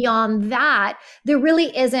really beyond that, there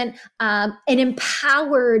really isn't an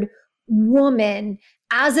empowered woman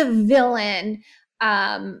as a villain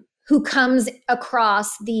who comes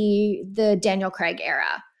across the Daniel Craig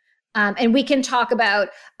era. And we can talk about,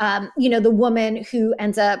 the woman who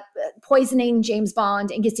ends up poisoning James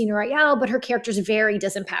Bond in Casino Royale, but her character is very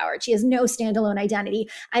disempowered. She has no standalone identity.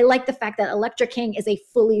 I like the fact that Elektra King is a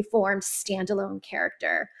fully formed standalone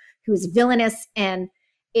character who is villainous and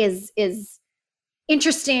is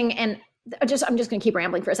interesting. And I'm just going to keep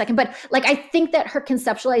rambling for a second, but like, I think that her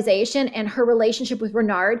conceptualization and her relationship with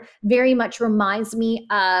Renard very much reminds me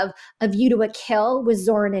of A View to a Kill with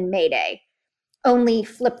Zorin and Mayday, only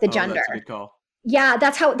flip the gender. That's a good call. Yeah,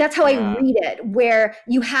 that's how I read it, where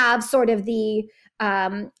you have sort of the,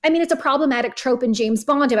 it's a problematic trope in James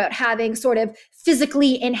Bond about having sort of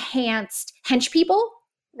physically enhanced hench people,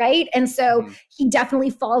 right? And so he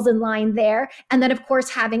definitely falls in line there. And then, of course,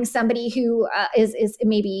 having somebody who is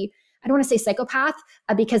maybe, I don't want to say psychopath,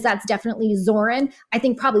 because that's definitely Zorin. I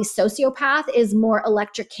think probably sociopath is more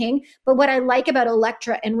Elektra King. But what I like about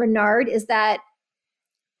Elektra and Renard is that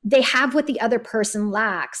they have what the other person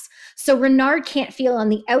lacks. So Renard can't feel on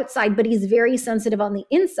the outside, but he's very sensitive on the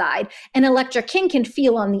inside. And Elektra King can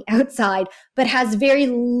feel on the outside, but has very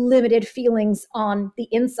limited feelings on the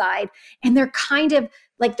inside. And they're kind of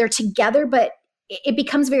like they're together, but it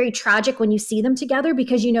becomes very tragic when you see them together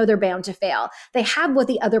because you know they're bound to fail. They have what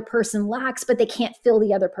the other person lacks, but they can't fill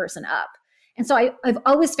the other person up. And so I've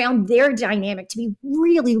always found their dynamic to be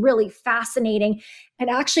really, really fascinating and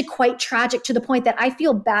actually quite tragic, to the point that I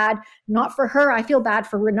feel bad, not for her, I feel bad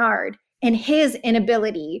for Renard and his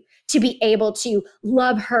inability to be able to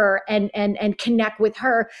love her and connect with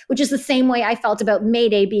her, which is the same way I felt about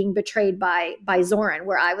Mayday being betrayed by Zorin,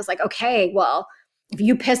 where I was like, okay, well, if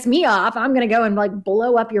you piss me off, I'm going to go and like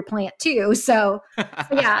blow up your plant too. So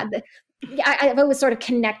yeah, I've always sort of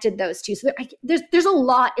connected those two. So there's a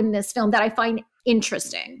lot in this film that I find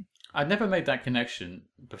interesting. I'd never made that connection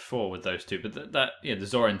before with those two, but the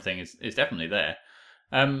Zorin thing is definitely there.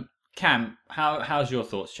 Cam, how's your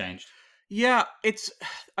thoughts changed? Yeah,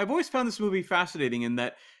 I've always found this movie fascinating in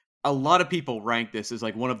that a lot of people rank this as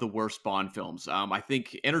like one of the worst Bond films. I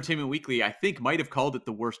think Entertainment Weekly, might have called it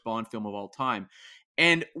the worst Bond film of all time.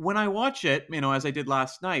 And when I watch it, as I did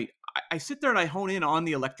last night, I sit there and I hone in on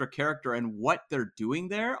the Elektra character and what they're doing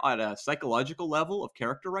there at a psychological level of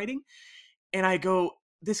character writing. And I go,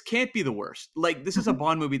 this can't be the worst. Like, this is a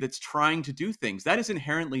Bond movie that's trying to do things. That is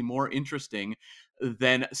inherently more interesting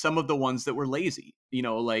than some of the ones that were lazy.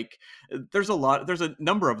 There's a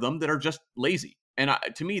number of them that are just lazy. And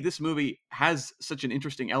to me, this movie has such an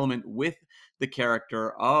interesting element with the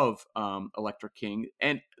character of Elektra King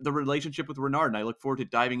and the relationship with Renard. And I look forward to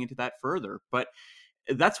diving into that further. But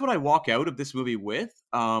that's what I walk out of this movie with.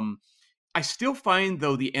 I still find,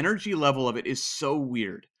 though, the energy level of it is so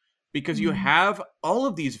weird because you have all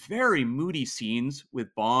of these very moody scenes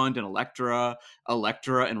with Bond and Elektra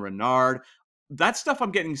and Renard. That stuff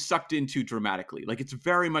I'm getting sucked into dramatically. Like, it's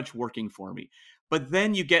very much working for me. But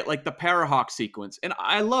then you get like the Parahawk sequence. And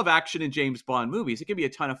I love action in James Bond movies. It can be a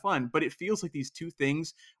ton of fun, but it feels like these two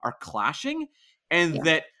things are clashing, and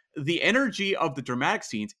that the energy of the dramatic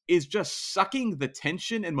scenes is just sucking the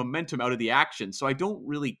tension and momentum out of the action. So I don't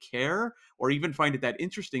really care or even find it that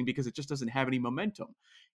interesting because it just doesn't have any momentum.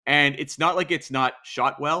 And it's not like it's not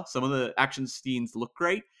shot well. Some of the action scenes look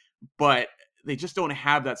great, but they just don't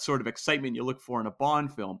have that sort of excitement you look for in a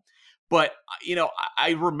Bond film. But,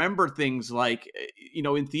 I remember things like,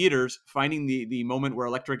 in theaters, finding the moment where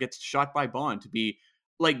Elektra gets shot by Bond to be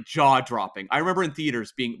like jaw-dropping. I remember in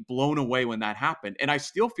theaters being blown away when that happened. And I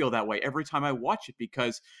still feel that way every time I watch it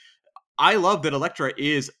because I love that Elektra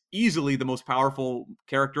is easily the most powerful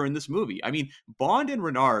character in this movie. I mean, Bond and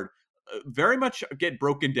Renard very much get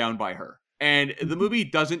broken down by her. And the movie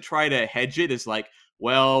doesn't try to hedge it as like,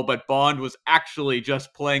 well, but Bond was actually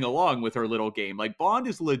just playing along with her little game. Like, Bond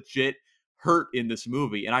is legit hurt in this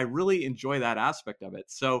movie, and I really enjoy that aspect of it.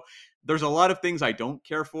 So there's a lot of things I don't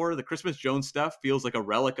care for. The Christmas Jones stuff feels like a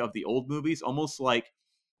relic of the old movies, almost like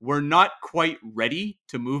we're not quite ready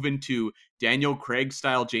to move into Daniel Craig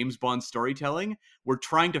style James Bond storytelling. We're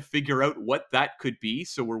trying to figure out what that could be.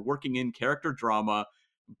 So we're working in character drama,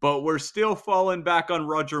 but we're still falling back on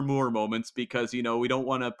Roger Moore moments because, we don't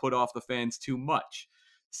want to put off the fans too much.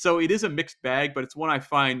 So it is a mixed bag, but it's one I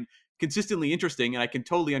find consistently interesting, and I can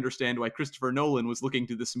totally understand why Christopher Nolan was looking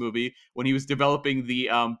to this movie when he was developing the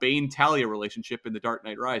Bane-Talia relationship in The Dark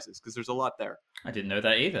Knight Rises, because there's a lot there. I didn't know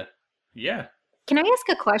that either. Yeah. Can I ask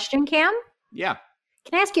a question, Cam? Yeah.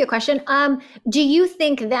 Can I ask you a question? Do you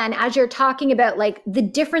think then, as you're talking about like the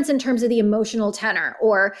difference in terms of the emotional tenor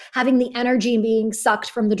or having the energy being sucked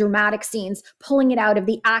from the dramatic scenes, pulling it out of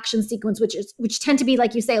the action sequence, which tend to be,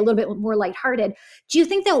 like you say, a little bit more lighthearted, do you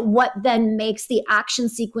think that what then makes the action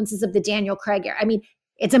sequences of the Daniel Craig era? I mean,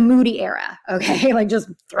 it's a moody era, okay? Like just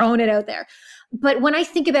throwing it out there. But when I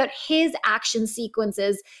think about his action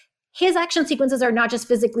sequences are not just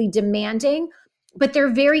physically demanding, but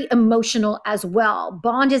they're very emotional as well.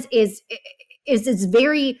 Bond is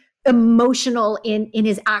very emotional in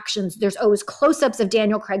his actions. There's always close-ups of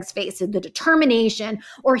Daniel Craig's face, the determination,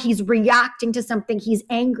 or he's reacting to something, he's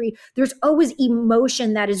angry. There's always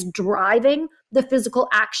emotion that is driving the physical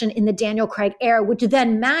action in the Daniel Craig era, which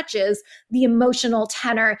then matches the emotional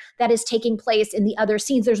tenor that is taking place in the other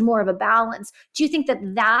scenes. There's more of a balance. Do you think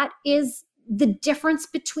that is the difference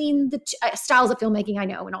between the styles of filmmaking? I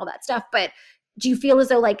know and all that stuff, but do you feel as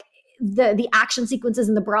though like the action sequences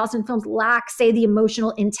in the Brosnan films lack, say, the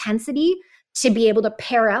emotional intensity to be able to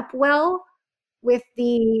pair up well with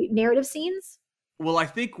the narrative scenes? Well, I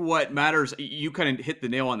think what matters, you kind of hit the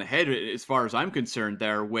nail on the head as far as I'm concerned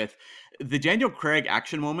there, with the Daniel Craig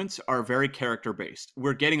action moments are very character based.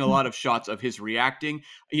 We're getting a lot of shots of his reacting.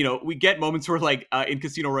 We get moments where like in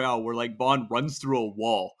Casino Royale where like Bond runs through a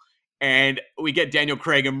wall. And we get Daniel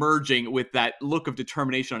Craig emerging with that look of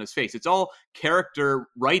determination on his face. It's all character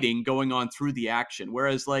writing going on through the action.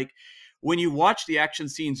 Whereas, like, when you watch the action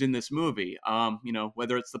scenes in this movie,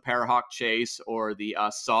 whether it's the Parahawk chase or the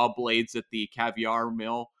saw blades at the caviar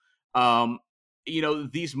mill,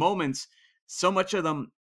 these moments, so much of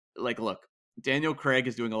them, like, look, Daniel Craig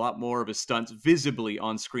is doing a lot more of his stunts visibly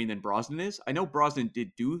on screen than Brosnan is. I know Brosnan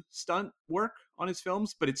did do stunt work on his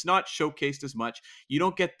films, but it's not showcased as much. You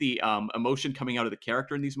don't get the emotion coming out of the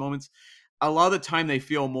character in these moments. A lot of the time they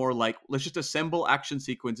feel more like, let's just assemble action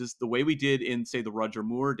sequences the way we did in, say, the Roger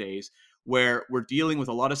Moore days, where we're dealing with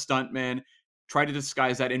a lot of stuntmen, try to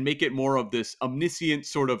disguise that and make it more of this omniscient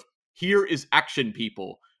sort of, here is action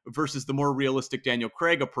people, versus the more realistic Daniel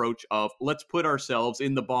Craig approach of, let's put ourselves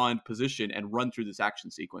in the Bond position and run through this action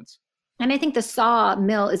sequence. And I think the saw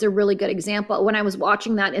mill is a really good example. When I was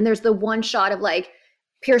watching that, and there's the one shot of like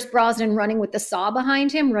Pierce Brosnan running with the saw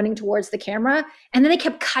behind him, running towards the camera. And then they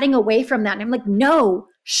kept cutting away from that. And I'm like, no,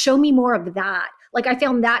 show me more of that. Like, I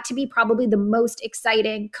found that to be probably the most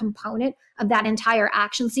exciting component of that entire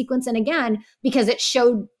action sequence. And again, because it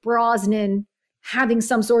showed Brosnan having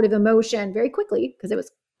some sort of emotion very quickly, because it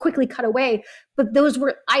was quickly cut away. But those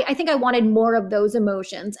were, I think I wanted more of those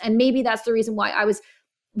emotions. And maybe that's the reason why I was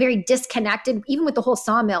very disconnected, even with the whole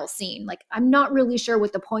sawmill scene. Like, I'm not really sure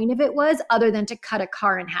what the point of it was, other than to cut a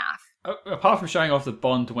car in half. Apart from showing off that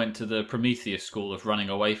Bond went to the Prometheus school of running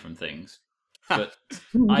away from things. But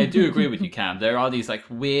I do agree with you, Cam. There are these like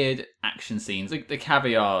weird action scenes, like the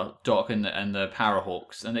Caviar Dock and the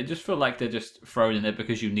Parahawks, and they just feel like they're just thrown in there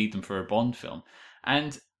because you need them for a Bond film.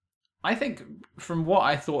 And I think from what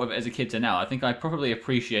I thought of it as a kid to now, I think I probably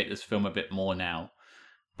appreciate this film a bit more now.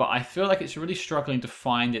 But I feel like it's really struggling to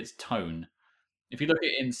find its tone. If you look at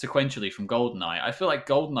it in sequentially from GoldenEye, I feel like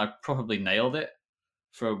GoldenEye probably nailed it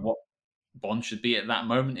for what Bond should be at that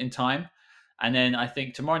moment in time. And then I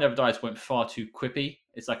think Tomorrow Never Dies went far too quippy.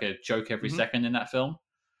 It's like a joke every second in that film.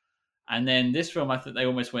 And then this film, I think they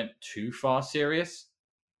almost went too far serious.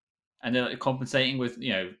 And they're like compensating with,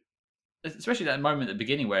 especially that moment at the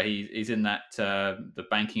beginning where he's in that the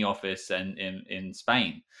banking office and in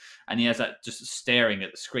Spain, and he has that just staring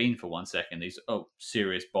at the screen for 1 second. He's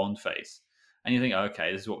serious Bond face, and you think,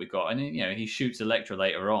 okay, this is what we got. And then, he shoots Electra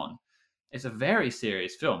later on. It's a very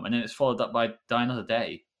serious film, and then it's followed up by Die Another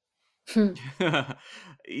Day.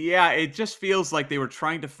 Yeah, it just feels like they were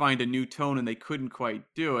trying to find a new tone and they couldn't quite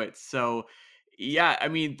do it. So yeah, I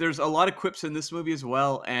mean, there's a lot of quips in this movie as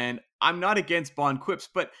well, and I'm not against Bond quips,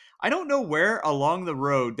 but I don't know where along the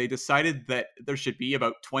road they decided that there should be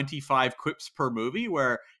about 25 quips per movie,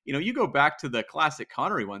 where, you go back to the classic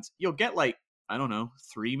Connery ones, you'll get like, I don't know,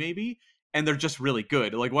 3 maybe, and they're just really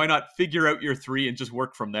good. Like, why not figure out your 3 and just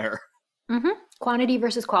work from there? Quantity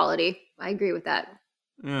versus quality. I agree with that.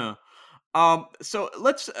 Yeah. So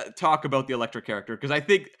let's talk about the Elektra character, because I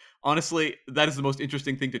think honestly that is the most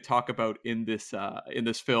interesting thing to talk about in this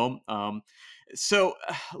film. So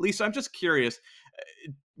Lisa, I'm just curious,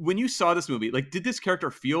 when you saw this movie, like, did this character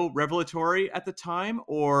feel revelatory at the time,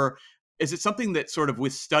 or is it something that sort of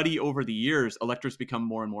with study over the years, Elektra's become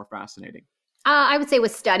more and more fascinating? I would say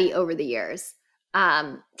with study over the years.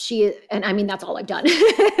 And I mean, that's all I've done.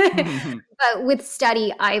 But with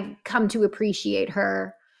study, I've come to appreciate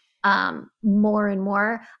her more and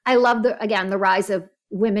more. I love the rise of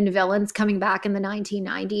women villains coming back in the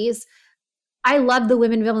 1990s. I love the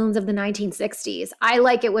women villains of the 1960s. I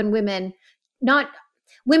like it when women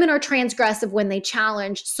are transgressive when they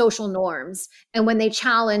challenge social norms and when they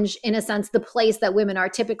challenge, in a sense, the place that women are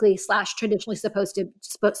typically / traditionally supposed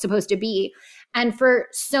to be. And for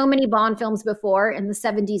so many Bond films before, in the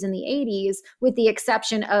 70s and the 80s, with the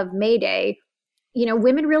exception of Mayday,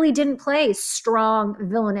 women really didn't play strong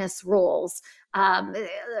villainous roles.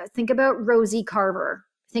 Think about Rosie Carver.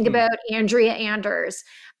 Think about Andrea Anders.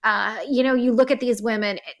 You look at these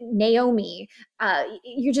women, Naomi,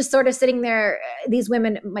 you're just sort of sitting there. These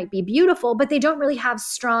women might be beautiful, but they don't really have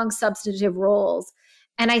strong substantive roles.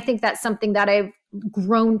 And I think that's something that I've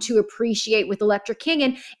grown to appreciate with Elektra King.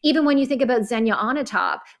 And even when you think about Xenia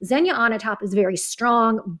Onatopp is very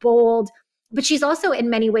strong, bold, but she's also in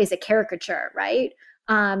many ways a caricature, right?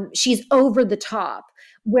 She's over the top.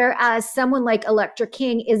 Whereas someone like Elektra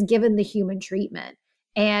King is given the human treatment.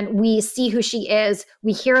 And we see who she is.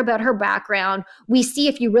 We hear about her background. We see,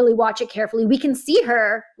 if you really watch it carefully, we can see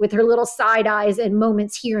her with her little side eyes and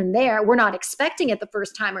moments here and there. We're not expecting it the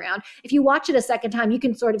first time around. If you watch it a second time, you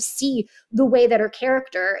can sort of see the way that her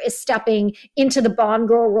character is stepping into the Bond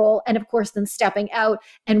girl role, and of course then stepping out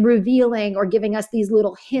and revealing or giving us these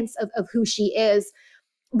little hints of who she is.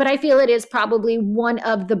 But I feel it is probably one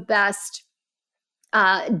of the best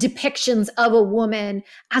depictions of a woman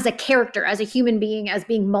as a character, as a human being, as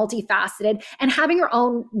being multifaceted and having her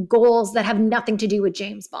own goals that have nothing to do with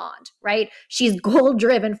James Bond, right? She's goal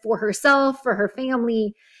driven for herself, for her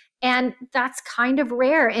family. And that's kind of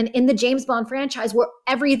rare. And in the James Bond franchise, where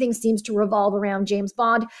everything seems to revolve around James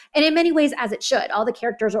Bond, and in many ways, as it should, all the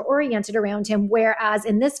characters are oriented around him. Whereas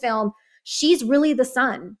in this film, she's really the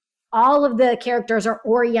sun. All of the characters are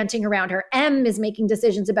orienting around her. M is making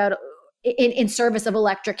decisions about in service of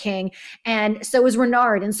Elektra King. And so is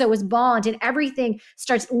Renard, and so is Bond, and everything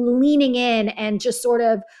starts leaning in and just sort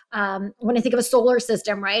of, when I think of a solar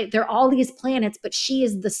system, right? There are all these planets, but she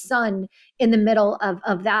is the sun in the middle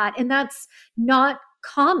of that. And that's not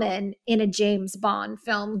common in a James Bond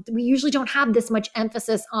film. We usually don't have this much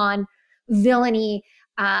emphasis on villainy.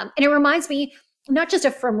 And it reminds me, not just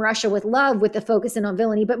of From Russia with Love, with the focus in on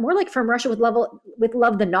villainy, but more like From Russia with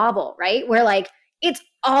Love, the novel, right? Where like, it's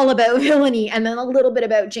all about villainy and then a little bit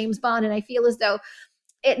about James Bond. And I feel as though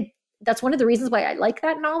that's one of the reasons why I like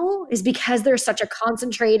that novel, is because there's such a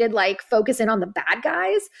concentrated like focus in on the bad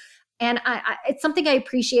guys. And it's something I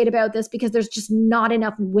appreciate about this, because there's just not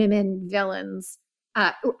enough women villains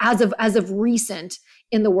as of recent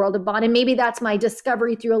in the world of Bond. And maybe that's my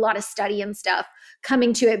discovery through a lot of study and stuff,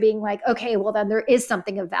 coming to it being like, okay, well then there is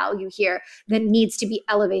something of value here that needs to be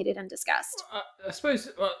elevated and discussed. I suppose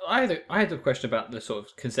I had a question about the sort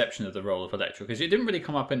of conception of the role of Elektra, because it didn't really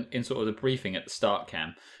come up in sort of the briefing at the start,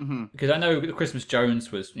 Cam. Because I know Christmas Jones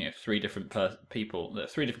was three different people,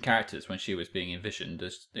 three different characters when she was being envisioned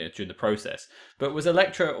as during the process. But was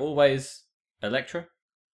Elektra always Elektra?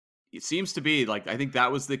 It seems to be like, I think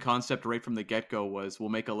that was the concept right from the get-go, was we'll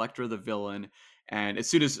make Elektra the villain. And as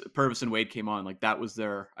soon as Purvis and Wade came on, like that was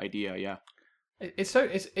their idea. Yeah.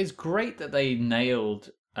 It's great that they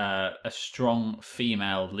nailed a strong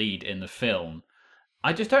female lead in the film.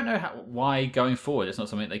 I just don't know why going forward it's not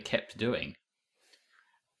something they kept doing.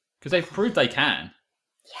 Because they've proved they can.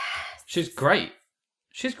 Yes. She's great.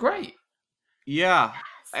 Yeah.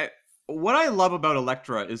 What I love about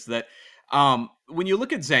Elektra is that when you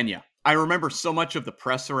look at Xenia, I remember so much of the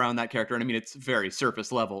press around that character, and I mean, it's very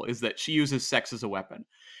surface level, is that she uses sex as a weapon.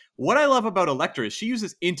 What I love about Elektra is she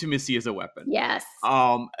uses intimacy as a weapon. Yes.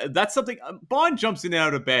 That's something Bond jumps in and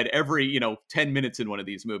out of bed every, 10 minutes in one of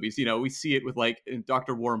these movies. We see it with like in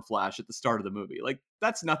Dr. Wormflash at the start of the movie. Like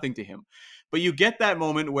that's nothing to him. But you get that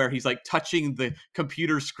moment where he's like touching the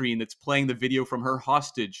computer screen that's playing the video from her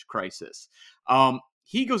hostage crisis.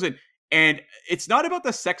 He goes in, and it's not about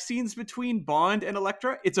the sex scenes between Bond and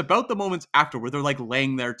Elektra. It's about the moments after where they're like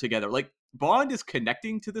laying there together. Like Bond is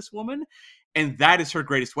connecting to this woman, and that is her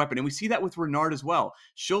greatest weapon. And we see that with Renard as well.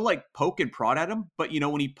 She'll like poke and prod at him, but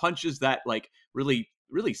when he punches that like really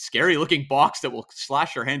really scary looking box that will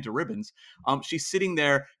slash her hand to ribbons. She's sitting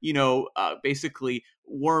there, basically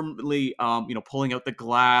warmly, pulling out the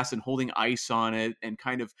glass and holding ice on it and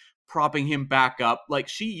kind of propping him back up. Like,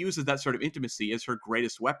 she uses that sort of intimacy as her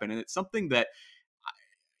greatest weapon, and it's something that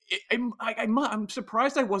I'm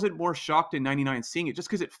surprised I wasn't more shocked in 99 seeing it, just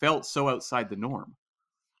because it felt so outside the norm.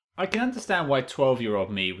 I can understand why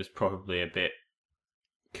 12-year-old me was probably a bit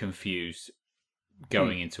confused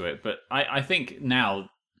going into it, but I think now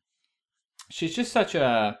she's just such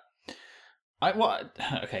a...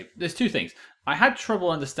 Okay, there's two things. I had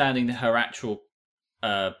trouble understanding her actual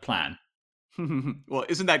plan. Well,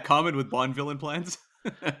 isn't that common with Bond villain plans?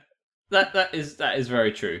 That is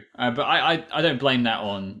very true. But I don't blame that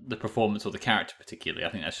on the performance or the character particularly.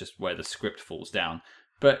 I think that's just where the script falls down.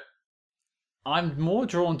 But I'm more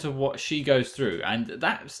drawn to what she goes through, and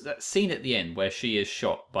that scene at the end where she is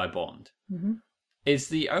shot by Bond is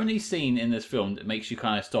the only scene in this film that makes you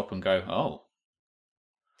kind of stop and go, oh.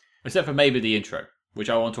 Except for maybe the intro, which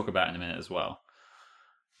I want to talk about in a minute as well.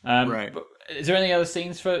 Right. But is there any other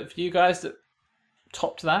scenes for you guys that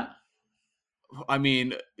topped that? I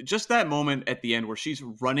mean, just that moment at the end where she's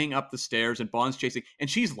running up the stairs and Bond's chasing, and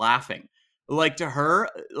she's laughing. Like, to her,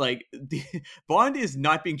 like, Bond is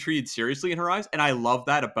not being treated seriously in her eyes, and I love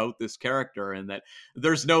that about this character, and that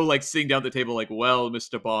there's no, like, sitting down at the table like, well,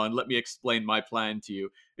 Mr. Bond, let me explain my plan to you.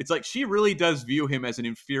 It's like, she really does view him as an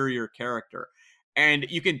inferior character. And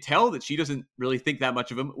you can tell that she doesn't really think that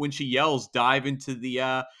much of him when she yells, dive into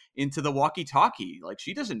the walkie-talkie. Like,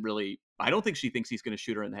 she doesn't really... I don't think she thinks he's going to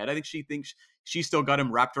shoot her in the head. I think she thinks she's still got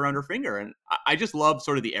him wrapped around her finger. And I just love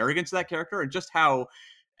sort of the arrogance of that character, and just how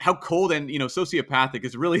cold and, sociopathic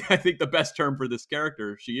is really, I think, the best term for this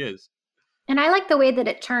character she is. And I like the way that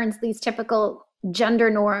it turns these typical gender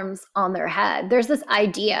norms on their head. There's this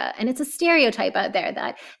idea, and it's a stereotype out there,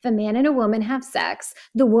 that if a man and a woman have sex,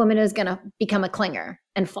 the woman is going to become a clinger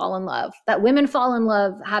and fall in love. That women fall in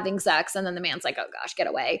love having sex, and then the man's like, oh gosh, get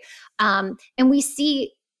away. And we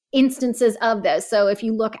see instances of this. So if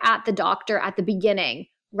you look at the doctor at the beginning,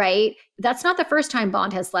 right, that's not the first time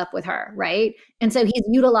Bond has slept with her, right? And so he's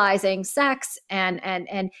utilizing sex and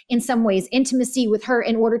in some ways intimacy with her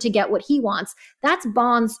in order to get what he wants. That's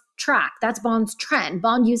Bond's track. That's Bond's trend.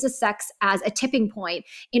 Bond uses sex as a tipping point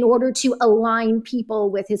in order to align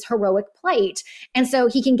people with his heroic plight. And so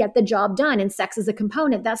he can get the job done, and sex is a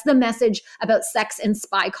component. That's the message about sex and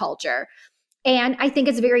spy culture. And I think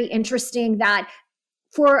it's very interesting that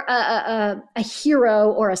for a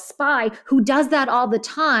hero or a spy who does that all the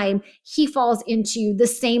time, he falls into the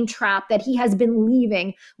same trap that he has been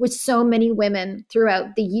leaving with so many women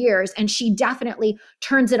throughout the years. And she definitely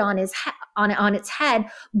turns it on its head.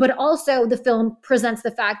 But also the film presents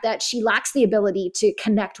the fact that she lacks the ability to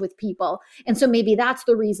connect with people. And so maybe that's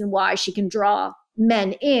the reason why she can draw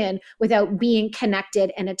men in without being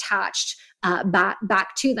connected and attached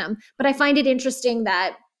back to them. But I find it interesting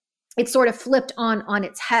that it's sort of flipped on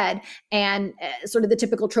its head, and sort of the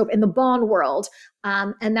typical trope in the Bond world,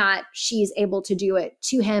 and that she's able to do it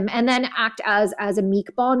to him and then act as a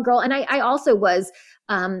meek Bond girl. And I also was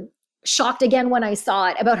shocked again when I saw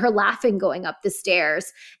it about her laughing going up the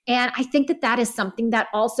stairs. And I think that is something that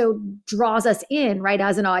also draws us in, right,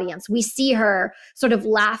 as an audience. We see her sort of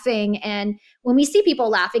laughing, and when we see people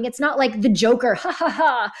laughing, it's not like the Joker, ha ha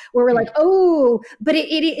ha, where we're like, oh, but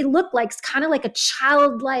it looked like kind of like a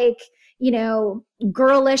childlike,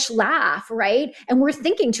 girlish laugh, right? And we're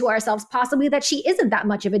thinking to ourselves possibly that she isn't that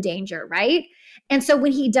much of a danger, right? And so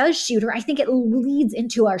when he does shoot her, I think it leads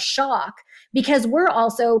into our shock, because we're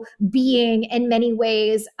also being, in many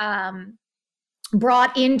ways,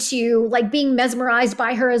 brought into, like, being mesmerized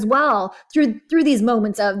by her as well through these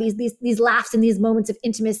moments of these laughs and these moments of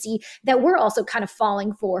intimacy, that we're also kind of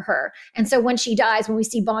falling for her. And so when she dies, when we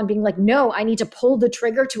see Bond being like, no, I need to pull the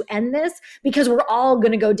trigger to end this because we're all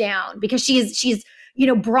going to go down, because she's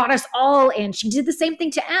brought us all in. She did the same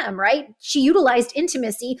thing to M, right? She utilized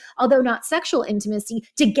intimacy, although not sexual intimacy,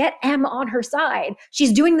 to get M on her side.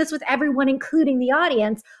 She's doing this with everyone, including the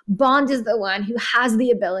audience. Bond is the one who has the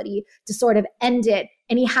ability to sort of end it,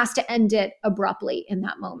 and he has to end it abruptly in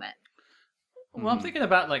that moment. Well, I'm thinking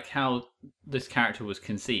about like how this character was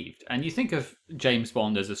conceived, and you think of James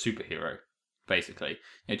Bond as a superhero, basically.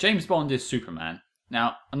 James Bond is Superman.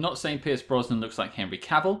 Now, I'm not saying Pierce Brosnan looks like Henry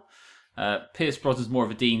Cavill. Pierce Brosnan's more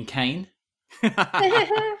of a Dean Cain. But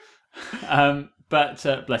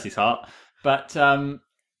bless his heart. But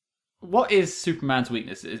what is Superman's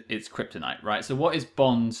weakness? It's kryptonite, right? So what is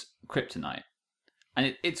Bond's kryptonite?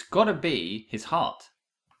 And it's got to be his heart.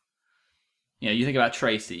 You think about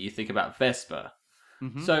Tracy, you think about Vesper.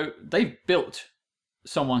 Mm-hmm. So they've built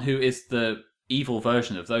someone who is the evil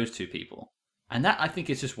version of those two people. And that, I think,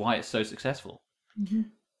 is just why it's so successful. Mm-hmm.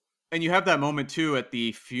 And you have that moment too at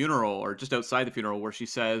the funeral, or just outside the funeral, where she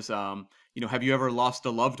says, have you ever lost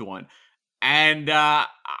a loved one? And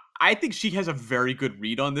I think she has a very good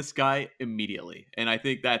read on this guy immediately. And I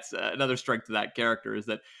think that's another strength of that character, is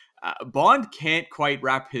that Bond can't quite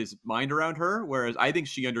wrap his mind around her, whereas I think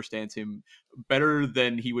she understands him better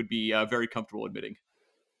than he would be very comfortable admitting.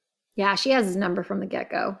 Yeah, she has his number from the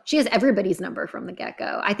get-go. She has everybody's number from the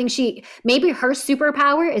get-go. I think maybe her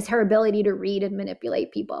superpower is her ability to read and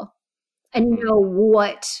manipulate people and know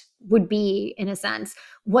what would be, in a sense,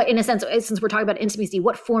 since we're talking about intimacy,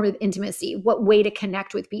 what form of intimacy, what way to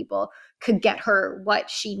connect with people could get her what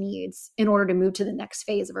she needs in order to move to the next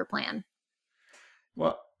phase of her plan.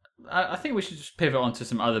 Well, I think we should just pivot on to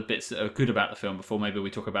some other bits that are good about the film before maybe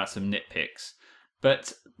we talk about some nitpicks.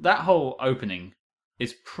 But that whole opening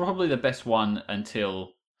is probably the best one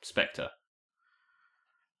until Spectre.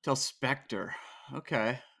 Till Spectre.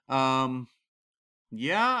 Okay.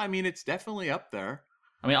 Yeah, I mean, it's definitely up there.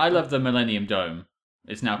 I mean, I love the Millennium Dome.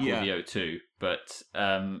 It's now called Yeah. the O2, but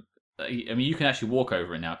I mean, you can actually walk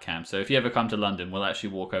over it now, Cam. So if you ever come to London, we'll actually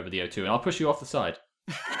walk over the O2, and I'll push you off the side.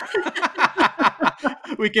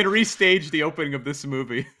 We can restage the opening of this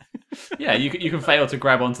movie. Yeah, you can fail to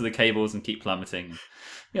grab onto the cables and keep plummeting.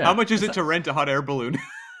 Yeah. How much is it to rent a hot air balloon?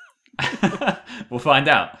 We'll find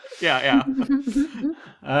out. Yeah.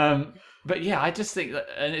 But yeah, I just think that,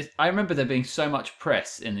 and I remember there being so much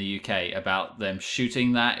press in the UK about them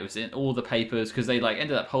shooting that. It was in all the papers because they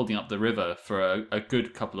ended up holding up the river for a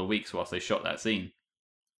good couple of weeks whilst they shot that scene.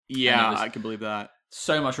 Yeah, I can believe that.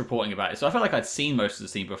 So much reporting about it. So I felt like I'd seen most of the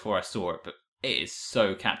scene before I saw it, but it is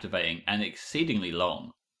so captivating and exceedingly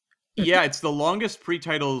long. Yeah, it's the longest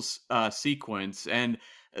pre-titles sequence, and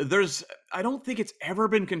I don't think it's ever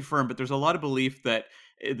been confirmed, but there's a lot of belief that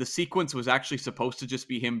the sequence was actually supposed to just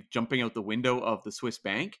be him jumping out the window of the Swiss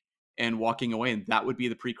bank and walking away, and that would be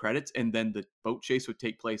the pre-credits, and then the boat chase would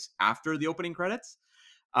take place after the opening credits.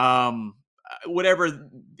 Whatever,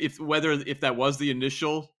 if that was the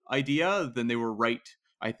initial idea, then they were right,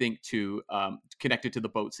 I think, to connect it to the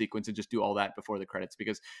boat sequence and just do all that before the credits,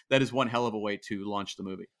 because that is one hell of a way to launch the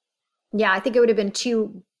movie. Yeah, I think it would have been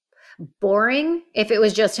too boring if it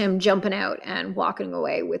was just him jumping out and walking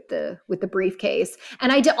away with the briefcase.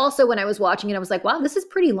 And I did also, when I was watching it, I was like, wow, this is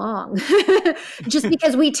pretty long. Just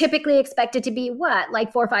because we typically expect it to be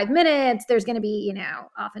like 4 or 5 minutes. There's going to be,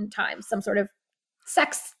 oftentimes some sort of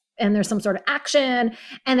sex and there's some sort of action,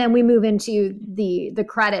 and then we move into the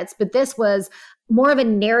credits. But this was more of a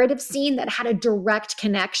narrative scene that had a direct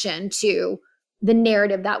connection to the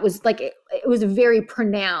narrative that was it was very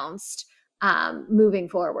pronounced moving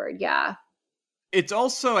forward. Yeah. It's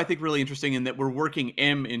also, I think, really interesting in that we're working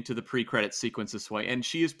M into the pre-credit sequence this way, and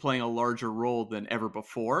she is playing a larger role than ever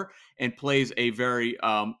before and plays a very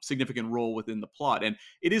significant role within the plot. And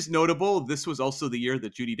it is notable, this was also the year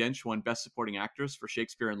that Judi Dench won Best Supporting Actress for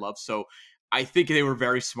Shakespeare in Love, so I think they were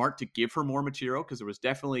very smart to give her more material, because there was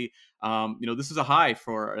definitely, this is a high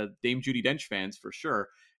for Dame Judi Dench fans, for sure,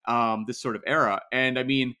 this sort of era. And I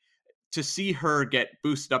mean, to see her get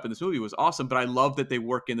boosted up in this movie was awesome, but I love that they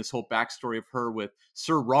work in this whole backstory of her with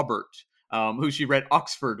Sir Robert, who she read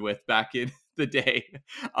Oxford with back in the day,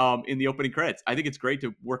 in the opening credits. I think it's great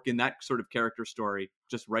to work in that sort of character story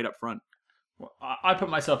just right up front. Well, I put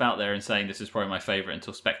myself out there in saying this is probably my favourite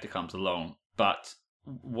until Spectre comes along, but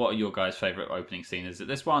what are your guys' favourite opening scene? Is it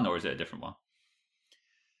this one or is it a different one?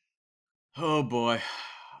 Oh boy.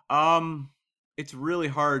 It's really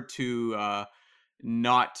hard to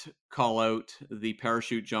not call out the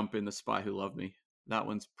parachute jump in The Spy Who Loved Me. That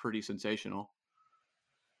one's pretty sensational.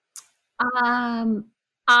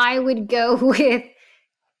 I would go with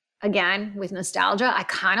nostalgia. I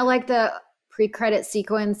kind of like the pre-credit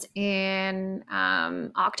sequence in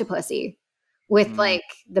Octopussy with like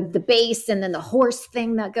the bass and then the horse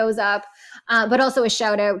thing that goes up. But also a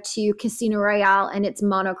shout out to Casino Royale and its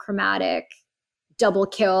monochromatic double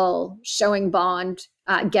kill showing Bond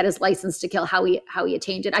get his license to kill, how he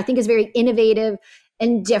attained it. I think is very innovative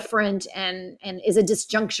and different and is a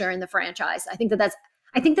disjuncture in the franchise. I think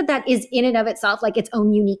that is in and of itself like its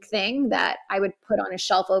own unique thing that I would put on a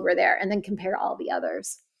shelf over there and then compare all the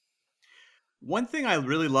others. One thing I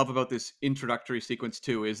really love about this introductory sequence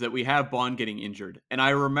too is that we have Bond getting injured. And I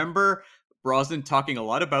remember Brosnan talking a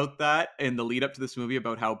lot about that in the lead up to this movie,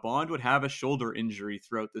 about how Bond would have a shoulder injury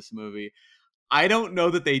throughout this movie. I don't know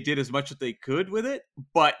that they did as much as they could with it,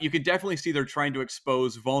 but you can definitely see they're trying to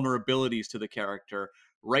expose vulnerabilities to the character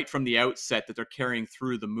right from the outset that they're carrying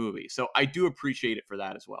through the movie. So I do appreciate it for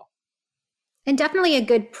that as well. And definitely a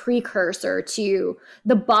good precursor to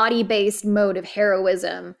the body-based mode of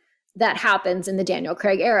heroism that happens in the Daniel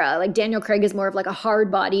Craig era. Like Daniel Craig is more of like a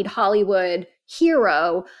hard-bodied Hollywood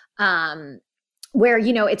hero, where,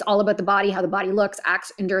 you know, it's all about the body, how the body looks,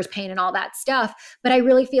 acts, endures pain, and all that stuff. But I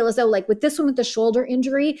really feel as though, like with this one with the shoulder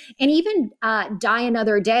injury, and even Die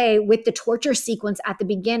Another Day with the torture sequence at the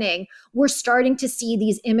beginning, we're starting to see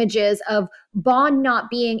these images of Bond not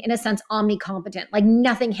being, in a sense, omnicompetent. Like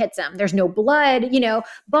nothing hits him. There's no blood. You know,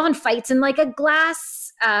 Bond fights in like a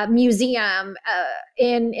glass museum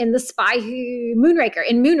in the Spy Who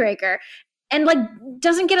Moonraker, and like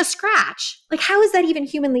doesn't get a scratch. Like, how is that even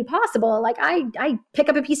humanly possible? Like I pick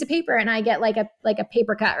up a piece of paper and I get like a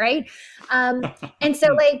paper cut, right? And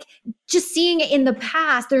so like just seeing it in the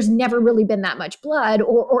past, there's never really been that much blood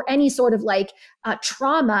or any sort of like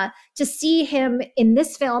trauma. To see him in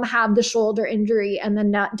this film have the shoulder injury and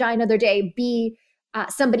then Die Another Day be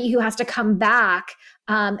somebody who has to come back.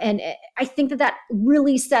 And I think that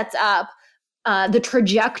really sets up the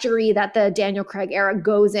trajectory that the Daniel Craig era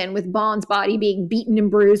goes in, with Bond's body being beaten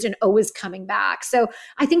and bruised and always coming back. So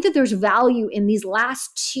I think that there's value in these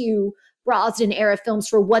last two Brosnan era films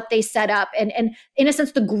for what they set up, and in a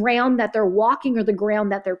sense, the ground that they're walking or the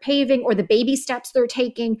ground that they're paving or the baby steps they're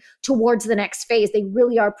taking towards the next phase. They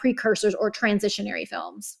really are precursors or transitionary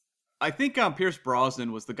films. I think Pierce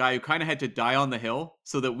Brosnan was the guy who kind of had to die on the hill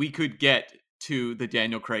so that we could get to the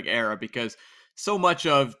Daniel Craig era, because so much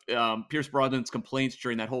of Pierce Brosnan's complaints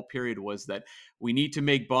during that whole period was that we need to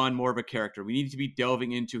make Bond more of a character. We need to be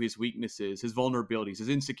delving into his weaknesses, his vulnerabilities, his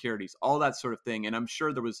insecurities, all that sort of thing. And I'm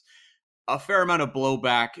sure there was a fair amount of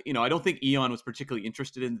blowback. You know, I don't think Eon was particularly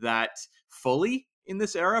interested in that fully in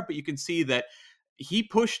this era, but you can see that he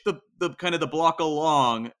pushed the kind of the block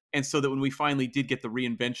along. And so that when we finally did get the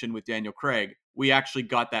reinvention with Daniel Craig, we actually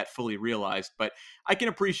got that fully realized. But I can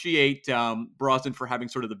appreciate Brosnan for having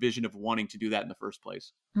sort of the vision of wanting to do that in the first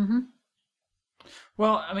place. Mm-hmm.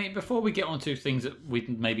 Well, I mean, before we get on to things that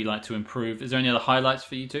we'd maybe like to improve, is there any other highlights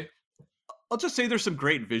for you two? I'll just say there's some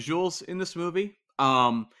great visuals in this movie.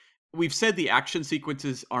 We've said the action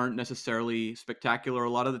sequences aren't necessarily spectacular a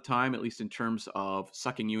lot of the time, at least in terms of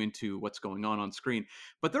sucking you into what's going on screen.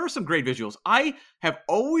 But there are some great visuals. I have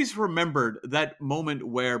always remembered that moment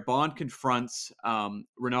where Bond confronts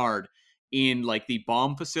Renard in like the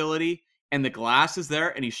bomb facility, and the glass is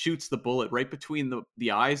there, and he shoots the bullet right between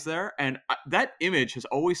the eyes there. And that image has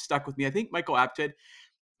always stuck with me. I think Michael Apted,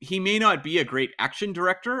 he may not be a great action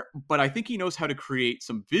director, but I think he knows how to create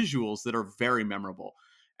some visuals that are very memorable.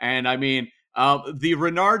 And I mean, the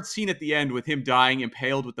Renard scene at the end with him dying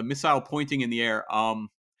impaled with the missile pointing in the air,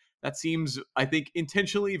 that seems, I think,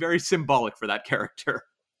 intentionally very symbolic for that character.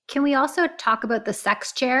 Can we also talk about the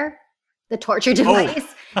sex chair, the torture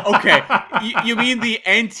device? Oh, okay. You mean the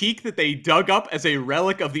antique that they dug up as a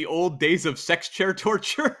relic of the old days of sex chair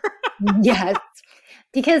torture? Yes,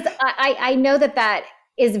 because I know that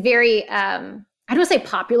is very... I don't want to say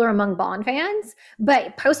popular among Bond fans,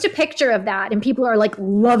 but post a picture of that and people are like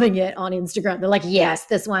loving it on Instagram. They're like, yes,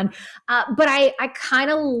 this one. But I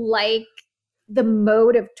kind of like the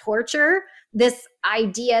mode of torture, this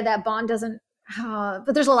idea that Bond doesn't,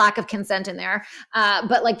 but there's a lack of consent in there.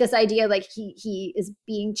 But like this idea, like he is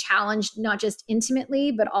being challenged, not just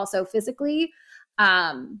intimately, but also physically.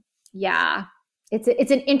 Yeah, it's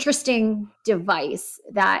an interesting device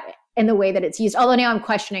that, in the way that it's used. Although now I'm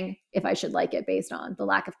questioning if I should like it based on the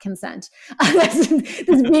lack of consent that's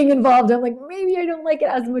being involved. I'm like, maybe I don't like it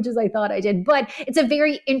as much as I thought I did. But it's a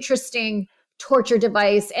very interesting torture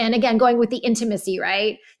device. And again, going with the intimacy,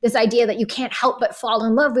 right? This idea that you can't help but fall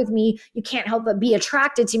in love with me. You can't help but be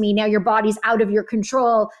attracted to me. Now your body's out of your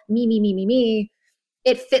control. Me.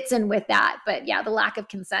 It fits in with that. But yeah, the lack of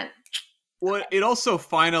consent. Well, it also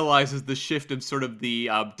finalizes the shift in sort of the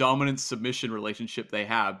dominant submission relationship they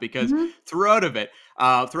have, because throughout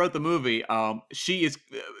the movie, she is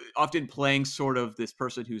often playing sort of this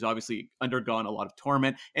person who's obviously undergone a lot of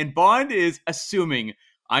torment, and Bond is assuming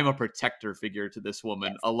I'm a protector figure to this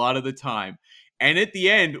woman a lot of the time. And at the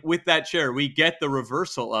end, with that chair, we get the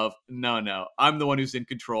reversal of, no, I'm the one who's in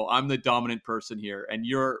control. I'm the dominant person here, and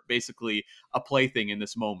you're basically a plaything in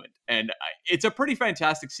this moment. And it's a pretty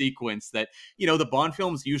fantastic sequence that, you know, the Bond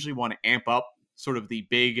films usually want to amp up sort of the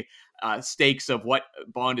big stakes of what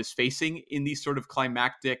Bond is facing in these sort of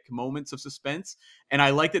climactic moments of suspense. And I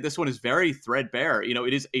like that this one is very threadbare. You know,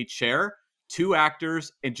 it is a chair, two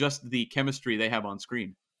actors, and just the chemistry they have on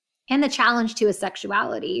screen. And the challenge to his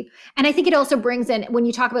sexuality. And I think it also brings in, when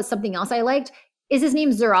you talk about something else I liked, is his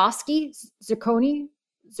name Zukovsky?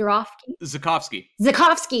 Zurovsky? Zukovsky.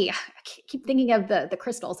 Zukovsky. I keep thinking of the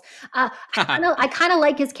crystals. I kind of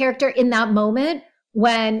like his character in that moment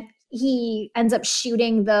when he ends up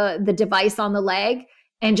shooting the device on the leg,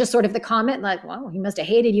 and just sort of the comment like, well, he must have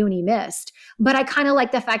hated you and he missed. But I kind of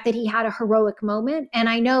like the fact that he had a heroic moment. And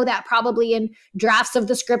I know that probably in drafts of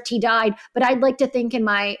the script he died, but I'd like to think in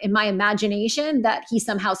my imagination that he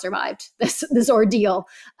somehow survived this ordeal.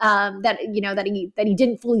 That he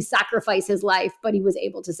didn't fully sacrifice his life, but he was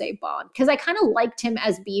able to save Bond. Because I kind of liked him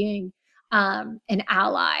as being an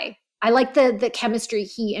ally. I like the chemistry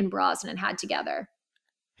he and Brosnan had together.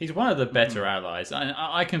 He's one of the better allies.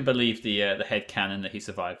 I can believe the headcanon that he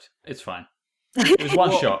survived. It's fine. It was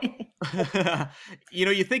one shot.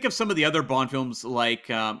 You think of some of the other Bond films like,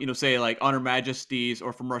 say like Honor Majesties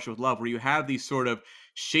or From Russia with Love, where you have these sort of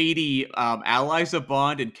shady allies of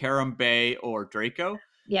Bond in Karam Bey or Draco.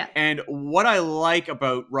 Yeah. And what I like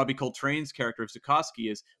about Robbie Coltrane's character of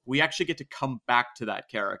Zukovsky is we actually get to come back to that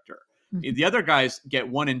character. Mm-hmm. The other guys get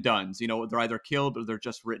one and dones. They're either killed or they're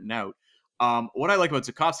just written out. What I like about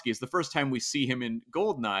Zukovsky is the first time we see him in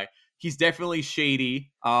Goldeneye, he's definitely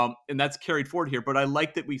shady, and that's carried forward here. But I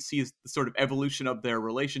like that we see the sort of evolution of their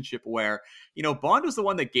relationship where, Bond was the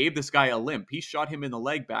one that gave this guy a limp. He shot him in the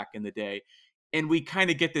leg back in the day. And we kind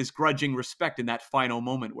of get this grudging respect in that final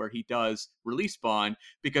moment where he does release Bond,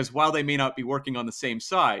 because while they may not be working on the same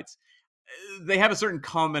sides, they have a certain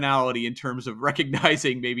commonality in terms of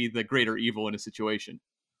recognizing maybe the greater evil in a situation.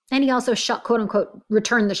 And he also shot, quote unquote,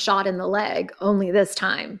 returned the shot in the leg. Only this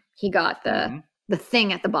time he got the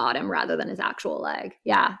thing at the bottom rather than his actual leg.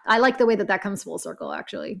 Yeah, I like the way that comes full circle,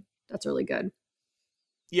 actually. That's really good.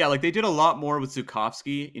 Yeah, like they did a lot more with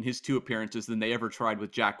Zukovsky in his 2 appearances than they ever tried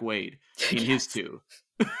with Jack Wade in his 2.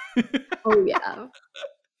 Oh, yeah.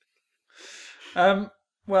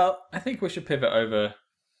 Well, I think we should pivot over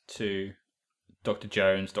to Dr.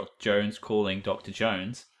 Jones. Dr. Jones calling Dr.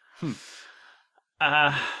 Jones.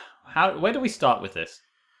 Where do we start with this?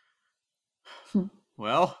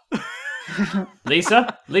 Well,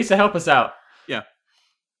 Lisa, help us out. Yeah.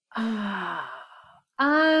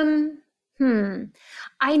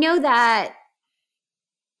 I know that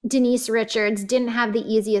Denise Richards didn't have the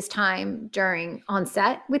easiest time on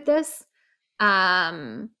set with this.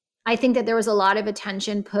 I think that there was a lot of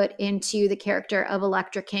attention put into the character of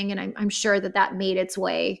Elektra King, and I'm sure that made its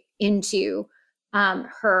way into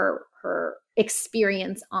her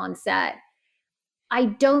experience on set. I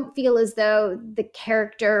don't feel as though the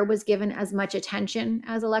character was given as much attention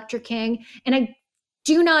as Elektra King. And I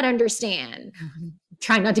do not understand,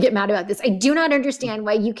 trying not to get mad about this, I do not understand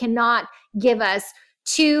why you cannot give us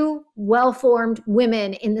 2 well-formed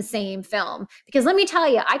women in the same film. Because let me tell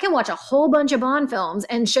you, I can watch a whole bunch of Bond films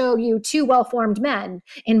and show you 2 well-formed men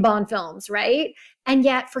in Bond films, right? And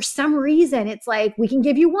yet for some reason, it's like we can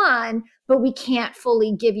give you one, but we can't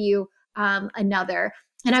fully give you another.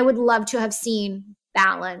 And I would love to have seen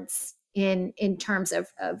balance in terms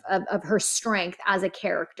of her strength as a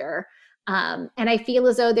character. And I feel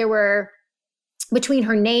as though there were, between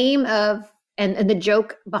her name and the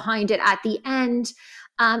joke behind it at the end,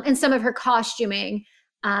 and some of her costuming,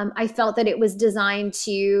 I felt that it was designed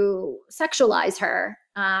to sexualize her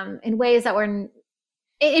in ways that were,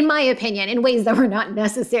 in my opinion, in ways that were not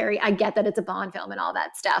necessary. I get that it's a Bond film and all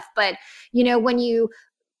that stuff, but when you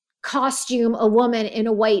costume a woman in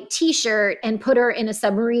a white t-shirt and put her in a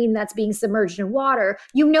submarine that's being submerged in water,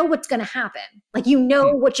 what's going to happen. Like,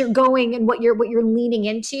 what you're going and what you're leaning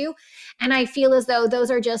into. And I feel as though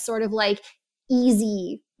those are just sort of like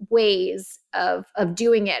easy ways of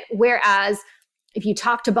doing it. Whereas if you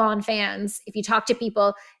talk to Bond fans, if you talk to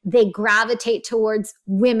people, they gravitate towards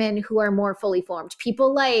women who are more fully formed.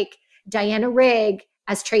 People like Diana Rigg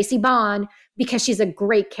as Tracy Bond because she's a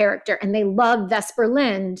great character, and they love Vesper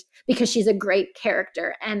Lynd because she's a great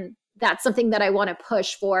character. And that's something that I want to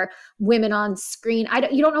push for women on screen.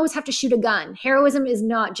 You don't always have to shoot a gun. Heroism is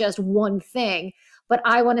not just one thing, but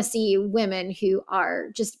I want to see women who are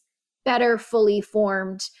just better, fully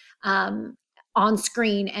formed on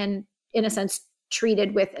screen, and in a sense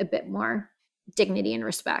treated with a bit more dignity and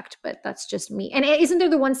respect. But that's just me. And isn't there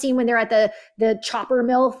the one scene when they're at the chopper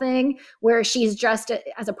mill thing where she's dressed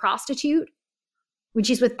as a prostitute when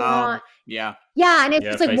she's with Bond? Yeah. And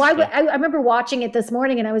it's like, why would I remember watching it this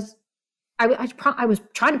morning, and I was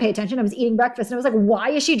trying to pay attention. I was eating breakfast, and I was like, why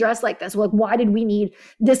is she dressed like this? Like, why did we need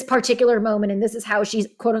this particular moment? And this is how she's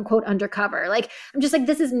quote unquote undercover. Like, I'm just like,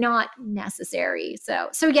 this is not necessary. So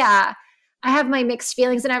yeah, I have my mixed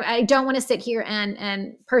feelings, and I don't want to sit here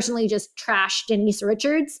and personally just trash Denise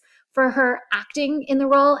Richards for her acting in the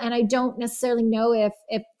role. And I don't necessarily know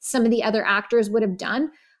if some of the other actors would have done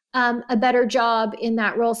a better job in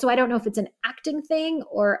that role. So I don't know if it's an acting thing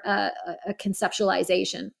or a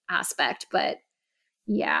conceptualization aspect, but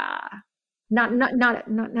yeah, not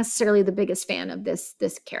necessarily the biggest fan of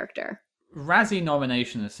this character. Razzie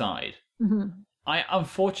nomination aside, Mm-hmm.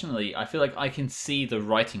 I feel like I can see the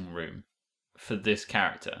writing room for this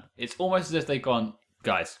character. It's almost as if they've gone,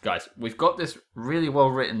 guys, we've got this really well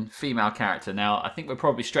written female character now. I think we're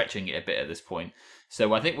probably stretching it a bit at this point.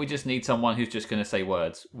 So I think we just need someone who's just going to say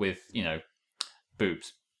words with,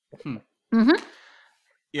 boobs. Mm-hmm.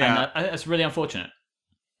 Yeah, and that's really unfortunate.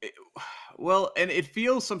 Well, and it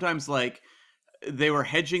feels sometimes like they were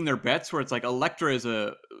hedging their bets, where it's like Elektra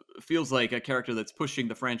feels like a character that's pushing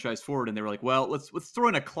the franchise forward, and they were like, well, let's throw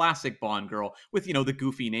in a classic Bond girl with the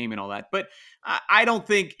goofy name and all that. But I don't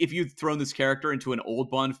think if you'd thrown this character into an old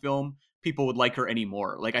Bond film, people would like her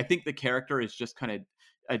anymore. Like, I think the character is just kind of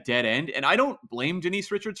a dead end, and I don't blame Denise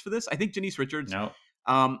Richards for this. I think Denise Richards, No.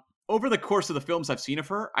 Over the course of the films I've seen of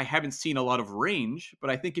her, I haven't seen a lot of range, but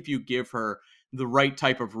I think if you give her the right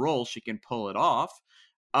type of role, she can pull it off.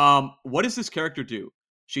 What does this character do?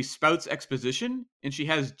 She spouts exposition, and she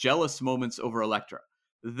has jealous moments over Elektra.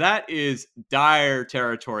 That is dire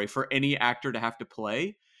territory for any actor to have to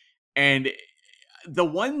play. And the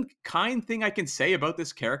one kind thing I can say about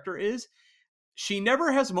this character is she never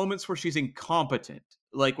has moments where she's incompetent.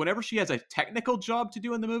 Like, whenever she has a technical job to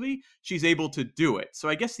do in the movie, she's able to do it. So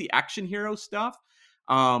I guess the action hero stuff,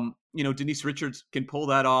 Denise Richards can pull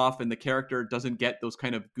that off, and the character doesn't get those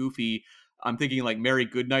kind of goofy, I'm thinking like Mary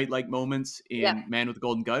Goodnight-like moments in Man with the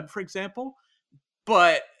Golden Gun, for example.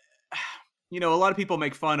 But, a lot of people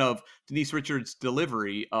make fun of Denise Richards'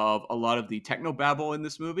 delivery of a lot of the technobabble in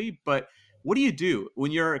this movie. But what do you do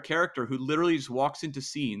when you're a character who literally just walks into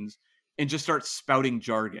scenes and just starts spouting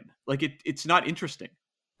jargon? Like, it's not interesting.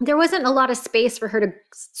 There wasn't a lot of space for her to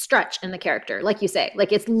stretch in the character, like you say.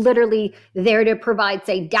 Like, it's literally there to provide,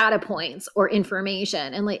 say, data points or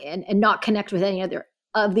information, and not connect with any other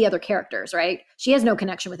of the other characters, right? She has no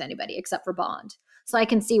connection with anybody except for Bond. So I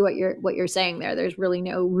can see what you're saying there. There's really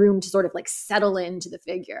no room to sort of like settle into the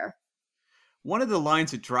figure. One of the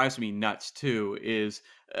lines that drives me nuts too is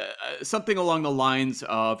something along the lines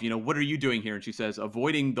of, what are you doing here? And she says,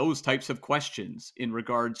 avoiding those types of questions in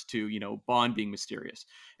regards to, Bond being mysterious.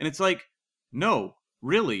 And it's like, no,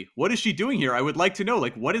 really, what is she doing here? I would like to know,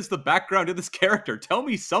 like, what is the background of this character? Tell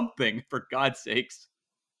me something, for God's sakes.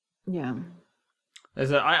 Yeah.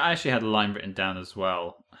 I actually had a line written down as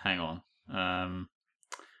well. Hang on.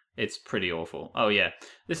 It's pretty awful. Oh yeah.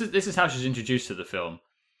 This is how she's introduced to the film.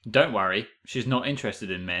 Don't worry, she's not interested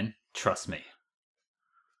in men. Trust me.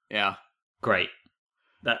 Yeah. Great.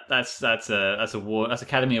 That's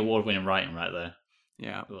Academy Award winning writing right there.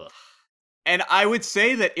 Yeah. Ugh. And I would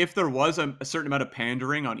say that if there was a certain amount of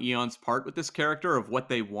pandering on Eon's part with this character of what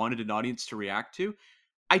they wanted an audience to react to,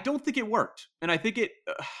 I don't think it worked. And I think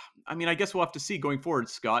I guess we'll have to see going forward,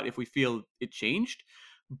 Scott, if we feel it changed.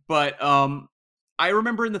 But I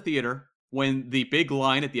remember in the theater when the big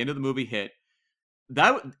line at the end of the movie hit,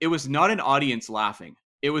 that it was not an audience laughing.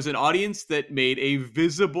 It was an audience that made a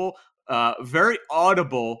visible, very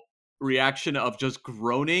audible reaction of just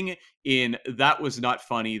groaning in, that was not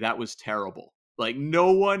funny, that was terrible. Like,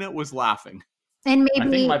 no one was laughing. And maybe I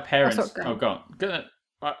think my parents. Go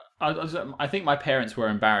on. I think my parents were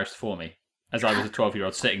embarrassed for me as I was a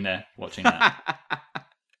 12-year-old sitting there watching that.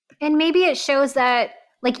 And maybe it shows that,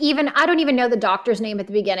 like, even I don't even know the doctor's name at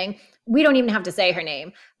the beginning. We don't even have to say her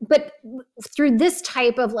name. But through this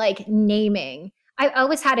type of like naming, I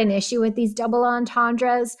always had an issue with these double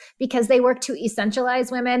entendres because they work to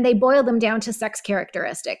essentialize women. They boil them down to sex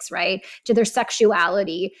characteristics, right? To their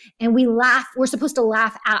sexuality. And we laugh. We're supposed to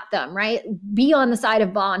laugh at them, right? Be on the side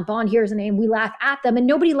of Bond. Bond hears a name. We laugh at them. And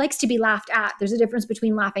nobody likes to be laughed at. There's a difference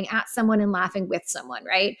between laughing at someone and laughing with someone,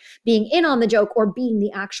 right? Being in on the joke or being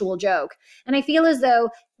the actual joke. And I feel as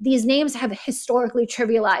though these names have historically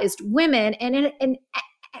trivialized women and in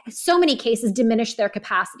so many cases diminish their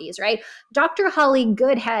capacities, right? Dr. Holly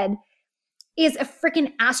Goodhead is a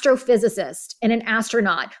freaking astrophysicist and an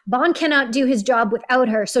astronaut. Bond cannot do his job without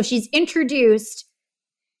her. So she's introduced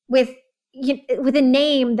with a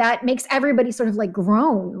name that makes everybody sort of like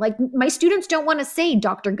groan. Like, my students don't want to say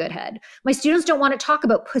Dr. Goodhead. My students don't want to talk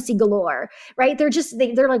about Pussy Galore, right?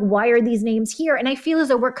 They're like, why are these names here? And I feel as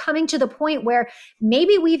though we're coming to the point where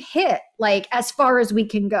maybe we've hit like as far as we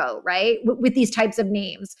can go, right? With these types of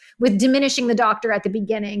names, with diminishing the doctor at the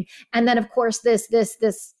beginning. And then of course, this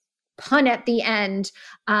pun at the end,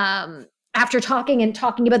 after talking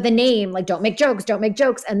about the name, like, don't make jokes.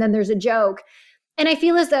 And then there's a joke. And I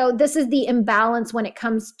feel as though this is the imbalance when it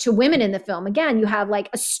comes to women in the film. Again, you have like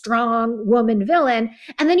a strong woman villain,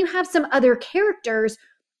 and then you have some other characters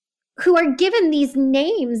who are given these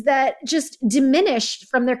names that just diminish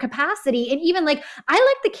from their capacity. And even like, I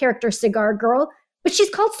like the character Cigar Girl, but she's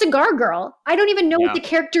called Cigar Girl. I don't even know what the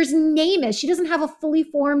character's name is. She doesn't have a fully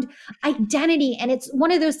formed identity. And it's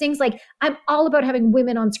one of those things like, I'm all about having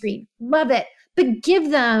women on screen. Love it. But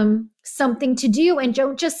give them something to do and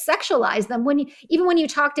don't just sexualize them. Even when you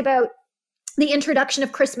talked about the introduction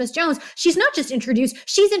of Christmas Jones, she's not just introduced,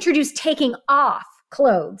 she's introduced taking off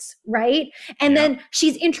clothes, right? And then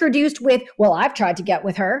she's introduced with, well, I've tried to get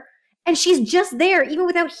with her. And she's just there, even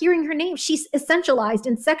without hearing her name. She's essentialized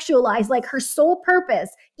and sexualized, like her sole purpose,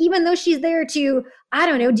 even though she's there to, I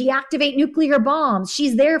don't know, deactivate nuclear bombs.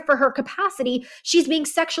 She's there for her capacity. She's being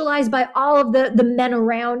sexualized by all of the men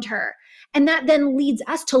around her. And that then leads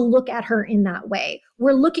us to look at her in that way.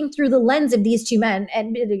 We're looking through the lens of these two men.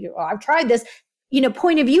 And I've tried this,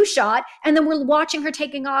 point of view shot. And then we're watching her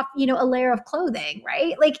taking off, a layer of clothing,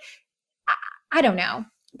 right? Like, I don't know.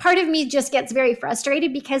 Part of me just gets very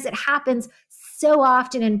frustrated because it happens so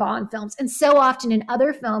often in Bond films and so often in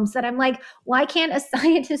other films that I'm like, why can't a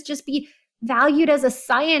scientist just be valued as a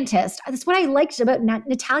scientist? That's what I liked about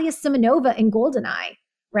Natalia Simonova in GoldenEye,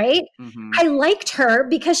 right? Mm-hmm. I liked her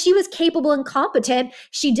because she was capable and competent.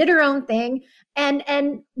 She did her own thing.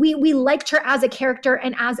 And we liked her as a character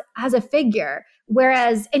and as a figure,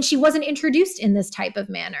 and she wasn't introduced in this type of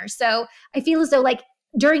manner. So I feel as though like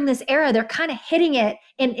during this era, they're kind of hitting it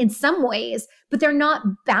in some ways, but they're not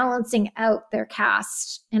balancing out their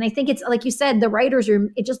cast. And I think it's like you said, the writer's room,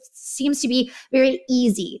 it just seems to be very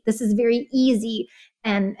easy. This is very easy.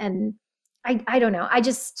 And I don't know.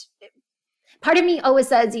 Part of me always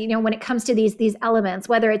says, when it comes to these elements,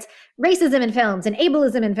 whether it's racism in films and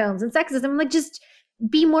ableism in films and sexism, like just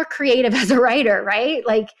be more creative as a writer, right?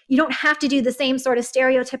 Like you don't have to do the same sort of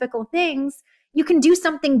stereotypical things. You can do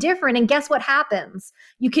something different, and guess what happens?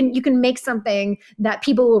 You can make something that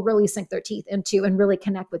people will really sink their teeth into and really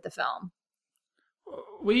connect with the film.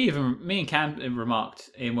 Me and Cam remarked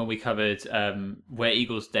when we covered Where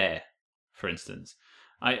Eagles Dare, for instance.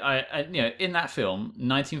 I in that film,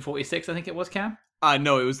 1946, I think it was, Cam?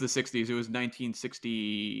 No, it was the 60s. It was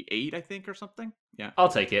 1968, I think, or something. Yeah. I'll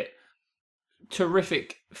take it.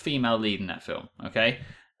 Terrific female lead in that film, okay?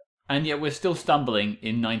 And yet we're still stumbling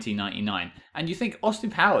in 1999. And you think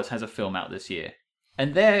Austin Powers has a film out this year,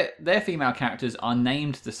 and their female characters are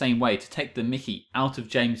named the same way to take the mickey out of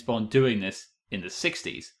James Bond doing this in the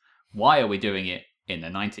 60s. Why are we doing it in the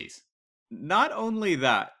 90s? Not only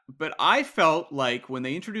that, but I felt like when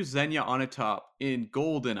they introduced Xenia Onatopp in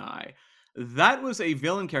GoldenEye, that was a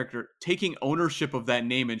villain character taking ownership of that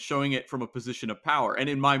name and showing it from a position of power. And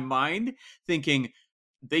in my mind, thinking,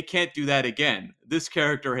 they can't do that again. This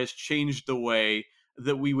character has changed the way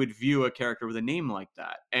that we would view a character with a name like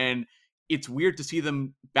that. And it's weird to see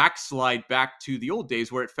them backslide back to the old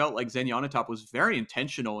days where it felt like Xenia Onatopp was very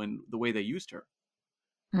intentional in the way they used her.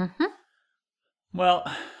 Mm-hmm. Well,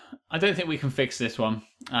 I don't think we can fix this one.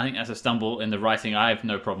 I think that's a stumble in the writing. I have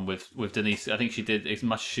no problem with Denise. I think she did as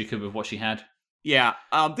much as she could with what she had. Yeah.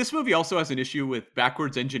 This movie also has an issue with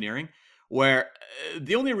backwards engineering, where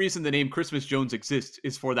the only reason the name Christmas Jones exists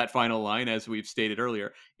is for that final line, as we've stated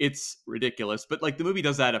earlier. It's ridiculous. But like the movie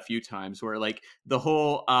does that a few times where like the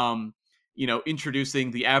whole,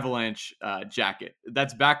 introducing the Avalanche jacket,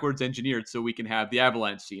 that's backwards engineered so we can have the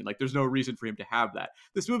Avalanche scene. Like there's no reason for him to have that.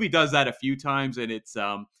 This movie does that a few times, and it's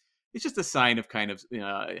just a sign of kind of,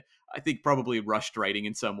 I think probably rushed writing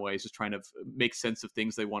in some ways, just trying to make sense of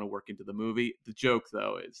things they want to work into the movie. The joke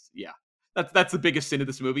though is, that's the biggest sin of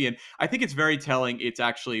this movie. And I think it's very telling. It's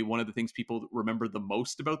actually one of the things people remember the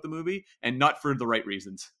most about the movie, and not for the right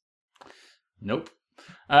reasons. Nope.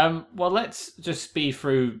 Well, let's just speed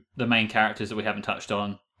through the main characters that we haven't touched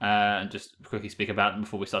on and just quickly speak about them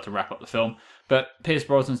before we start to wrap up the film. But Pierce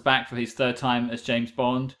Brosnan's back for his third time as James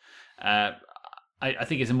Bond. I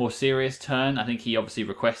think it's a more serious turn. I think he obviously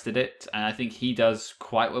requested it, and I think he does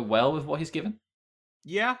quite well with what he's given.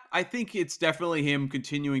 Yeah, I think it's definitely him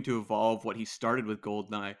continuing to evolve what he started with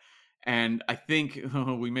GoldenEye. And I think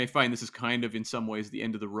we may find this is kind of in some ways the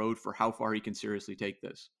end of the road for how far he can seriously take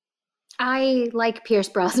this. I like Pierce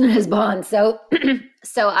Brosnan as Bond, so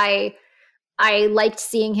I liked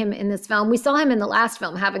seeing him in this film. We saw him in the last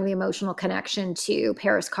film having the emotional connection to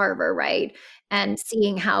Paris Carver, right? And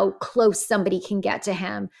seeing how close somebody can get to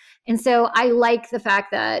him. And so I like the fact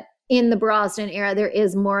that in the Brosnan era, there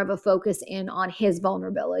is more of a focus in on his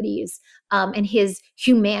vulnerabilities and his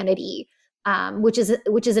humanity, which is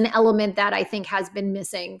an element that I think has been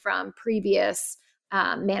missing from previous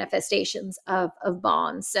manifestations of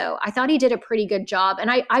Bond. So I thought he did a pretty good job. And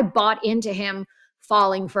I bought into him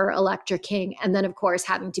falling for Elektra King, and then, of course,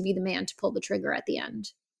 having to be the man to pull the trigger at the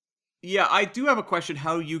end. Yeah, I do have a question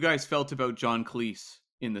how you guys felt about John Cleese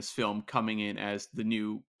in this film coming in as the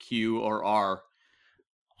new Q or R.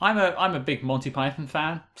 I'm a big Monty Python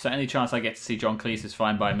fan, so any chance I get to see John Cleese is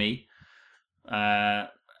fine by me.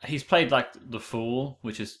 He's played like the fool,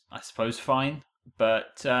 which is, I suppose, fine,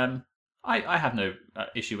 but I have no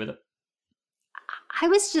issue with it. I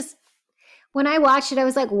was just, when I watched it, I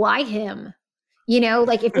was like, why him? You know,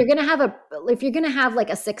 like if you're gonna have like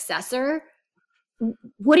a successor,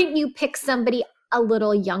 wouldn't you pick somebody a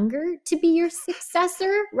little younger to be your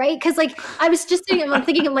successor, right? Because like I was just thinking,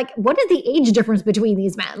 I'm like, what is the age difference between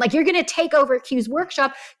these men? Like you're gonna take over Q's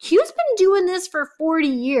workshop. Q's been doing this for 40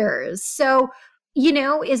 years, so you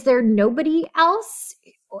know, is there nobody else?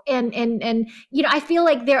 And you know, I feel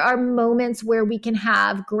like there are moments where we can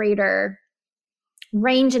have greater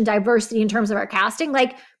range and diversity in terms of our casting.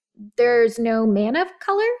 Like there's no man of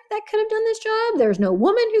color that could have done this job. There's no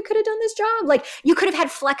woman who could have done this job. Like you could have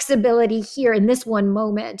had flexibility here in this one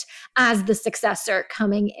moment as the successor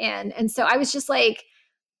coming in. And so I was just like,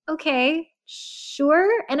 okay,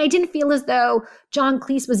 sure. And I didn't feel as though John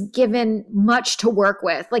Cleese was given much to work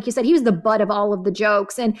with. Like you said, he was the butt of all of the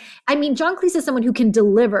jokes. And I mean, John Cleese is someone who can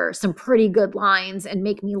deliver some pretty good lines and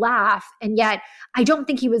make me laugh. And yet I don't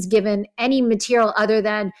think he was given any material other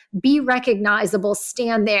than be recognizable,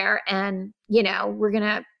 stand there, and, you know, we're going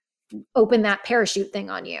to open that parachute thing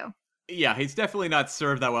on you. Yeah, he's definitely not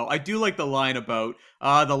served that well. I do like the line about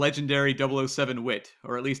the legendary 007 wit,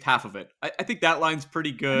 or at least half of it. I think that line's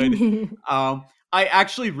pretty good. I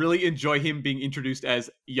actually really enjoy him being introduced as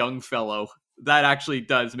young fellow. That actually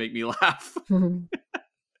does make me laugh.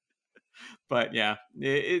 But yeah,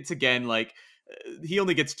 it's again like he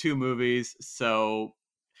only gets 2 movies, so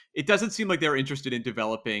it doesn't seem like they're interested in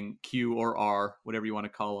developing Q or R, whatever you want to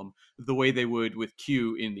call them, the way they would with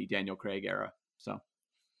Q in the Daniel Craig era. So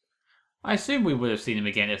I assume we would have seen him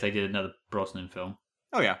again if they did another Brosnan film.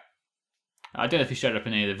 Oh yeah. I don't know if he showed up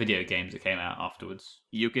in any of the video games that came out afterwards.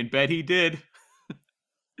 You can bet he did.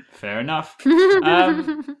 Fair enough.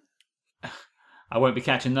 I won't be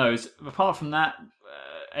catching those. Apart from that,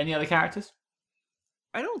 any other characters?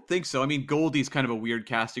 I don't think so. I mean, Goldie's kind of a weird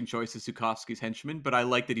casting choice as Zukovsky's henchman, but I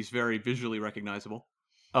like that he's very visually recognizable.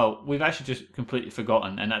 Oh, we've actually just completely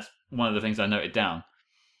forgotten, and that's one of the things I noted down.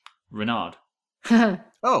 Renard.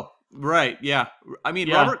 Oh, right, yeah. I mean,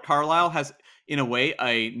 yeah. Robert Carlyle has, in a way,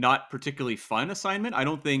 a not particularly fun assignment. I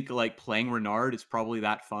don't think, like, playing Renard is probably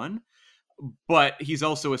that fun, but he's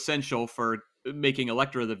also essential for making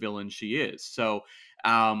Elektra the villain she is. So,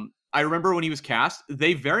 I remember when he was cast,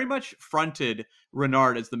 they very much fronted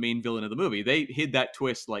Renard as the main villain of the movie. They hid that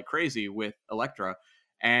twist like crazy with Elektra,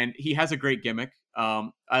 and he has a great gimmick.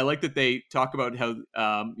 I like that they talk about how,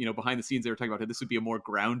 behind the scenes they were talking about how this would be a more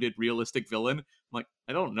grounded, realistic villain. I'm like,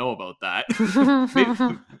 I don't know about that.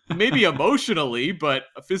 maybe emotionally, but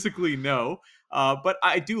physically, no. But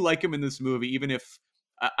I do like him in this movie, even if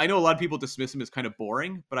I know a lot of people dismiss him as kind of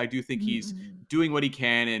boring, but I do think he's doing what he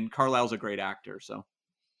can, and Carlisle's a great actor, so.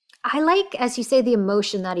 I like, as you say, the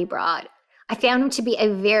emotion that he brought. I found him to be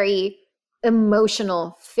a very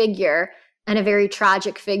emotional figure and a very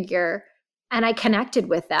tragic figure. And I connected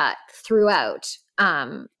with that throughout.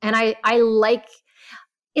 And I like,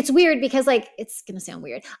 it's weird because like, it's going to sound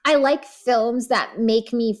weird. I like films that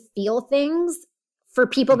make me feel things for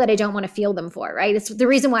people that I don't want to feel them for, right? It's the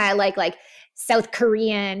reason why I like South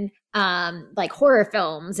Korean like horror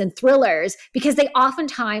films and thrillers, because they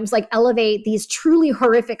oftentimes like elevate these truly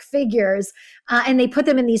horrific figures and they put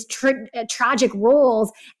them in these tragic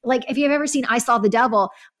roles. Like if you've ever seen I Saw the Devil,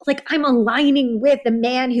 like I'm aligning with the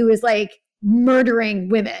man who is like murdering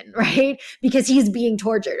women, right? Because he's being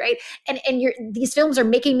tortured, right? And these films are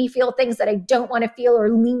making me feel things that I don't want to feel or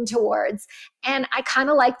lean towards. And I kind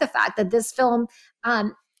of like the fact that this film,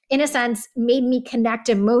 in a sense, made me connect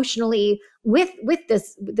emotionally with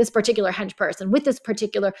this particular hench person, with this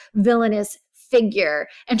particular villainous figure,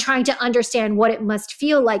 and trying to understand what it must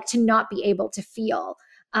feel like to not be able to feel.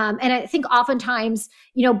 And I think oftentimes,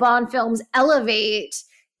 Bond films elevate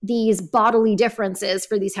these bodily differences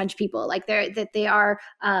for these hench people, like they are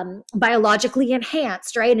biologically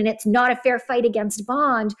enhanced, right? And it's not a fair fight against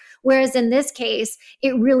Bond. Whereas in this case,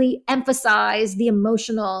 it really emphasized the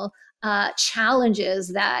emotional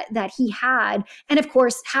challenges that he had, and of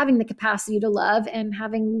course having the capacity to love, and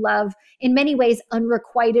having love in many ways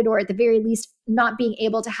unrequited, or at the very least not being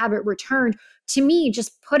able to have it returned, to me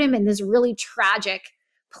just put him in this really tragic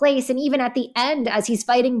place. And even at the end, as he's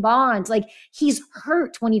fighting Bond, like he's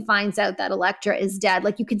hurt when he finds out that Elektra is dead.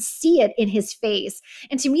 Like you can see it in his face.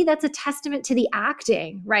 And to me, that's a testament to the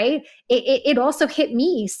acting, right? It also hit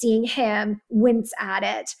me seeing him wince at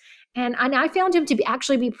it. And I found him to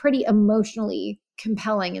actually be pretty emotionally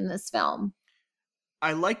compelling in this film.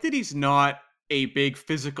 I like that he's not a big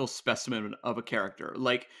physical specimen of a character.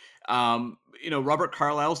 Like, Robert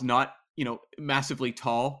Carlyle's not, massively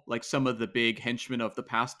tall, like some of the big henchmen of the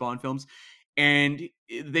past Bond films. And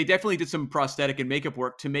they definitely did some prosthetic and makeup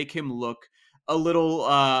work to make him look a little,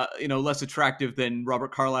 less attractive than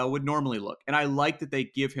Robert Carlyle would normally look. And I like that they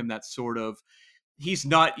give him that sort of, he's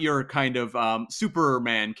not your kind of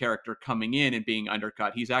Superman character coming in and being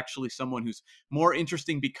undercut. He's actually someone who's more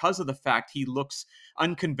interesting because of the fact he looks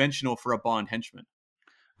unconventional for a Bond henchman.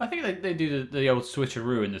 I think they do the old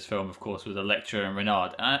switcheroo in this film, of course, with Elektra and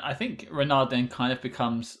Renard. And I think Renard then kind of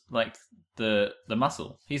becomes like the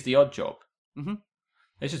muscle. He's the odd job. Mm-hmm.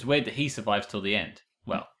 It's just weird that he survives till the end.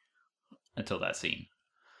 Well, until that scene.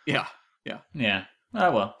 Yeah.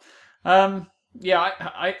 Oh well. Yeah,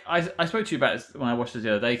 I spoke to you about this when I watched it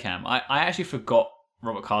the other day, Cam. I actually forgot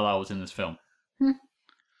Robert Carlyle was in this film.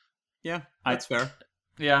 Yeah, that's fair.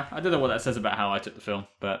 Yeah, I don't know what that says about how I took the film,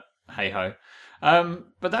 but hey ho.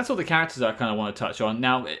 But that's all the characters I kind of want to touch on.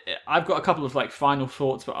 Now, I've got a couple of like final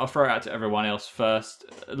thoughts, but I'll throw it out to everyone else first.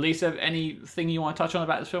 Lisa, anything you want to touch on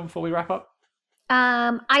about this film before we wrap up?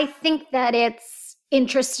 I think that it's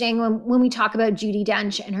interesting when we talk about Judi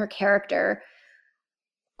Dench and her character.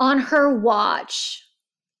 On her watch,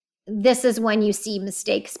 this is when you see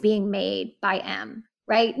mistakes being made by M,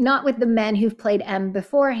 right? Not with the men who've played M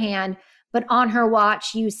beforehand, but on her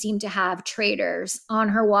watch, you seem to have traitors. On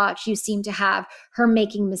her watch, you seem to have her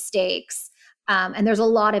making mistakes. And there's a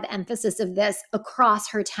lot of emphasis of this across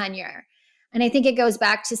her tenure. And I think it goes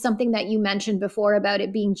back to something that you mentioned before about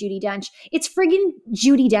it being Judi Dench. It's friggin'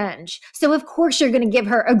 Judi Dench. So of course you're going to give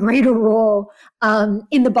her a greater role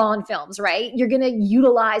in the Bond films, right? You're going to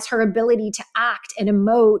utilize her ability to act and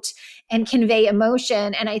emote and convey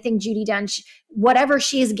emotion. And I think Judi Dench, whatever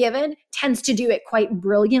she's given, tends to do it quite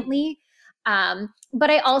brilliantly. But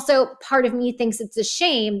I also, part of me thinks it's a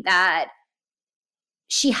shame that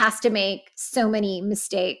she has to make so many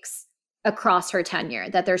mistakes across her tenure,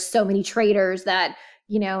 that there's so many traitors that,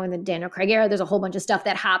 in the Daniel Craig era, there's a whole bunch of stuff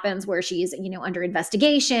that happens where she's, under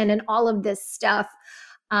investigation and all of this stuff.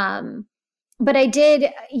 But I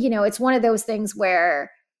did, it's one of those things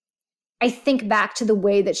where I think back to the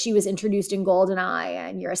way that she was introduced in GoldenEye,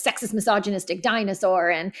 and you're a sexist, misogynistic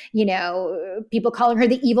dinosaur, and, people calling her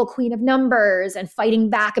the evil queen of numbers and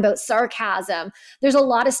fighting back about sarcasm. There's a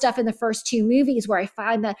lot of stuff in the first two movies where I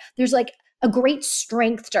find that there's like a great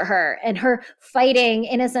strength to her, and her fighting,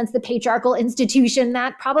 in a sense, the patriarchal institution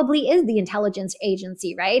that probably is the intelligence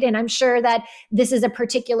agency, right? And I'm sure that this is a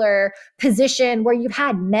particular position where you've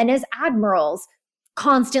had men as admirals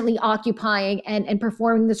constantly occupying and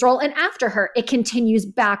performing this role. And after her, it continues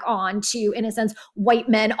back on to, in a sense, white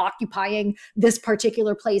men occupying this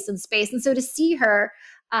particular place and space. And so to see her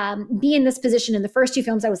be in this position in the first two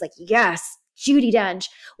films, I was like, yes, Judi Dench.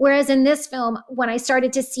 Whereas in this film, when I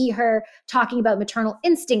started to see her talking about maternal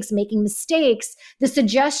instincts, making mistakes, the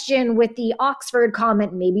suggestion with the Oxford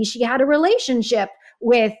comment, maybe she had a relationship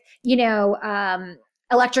with,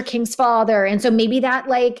 Elektra King's father. And so maybe that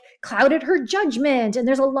like clouded her judgment. And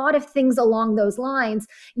there's a lot of things along those lines.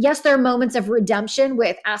 Yes, there are moments of redemption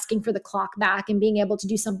with asking for the clock back and being able to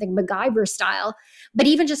do something MacGyver style. But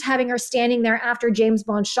even just having her standing there after James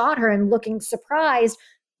Bond shot her and looking surprised,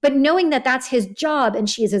 but knowing that that's his job and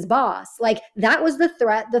she's his boss, like that was the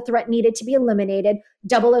threat. The threat needed to be eliminated.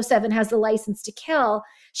 007 has the license to kill.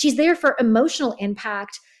 She's there for emotional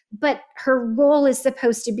impact, but her role is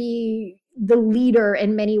supposed to be the leader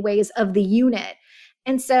in many ways of the unit.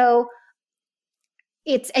 And so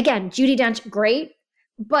it's, again, Judi Dench, great,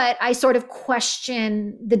 but I sort of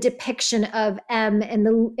question the depiction of M and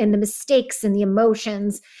the mistakes and the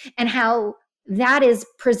emotions and how that is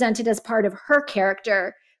presented as part of her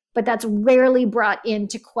character, but that's rarely brought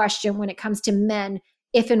into question when it comes to men,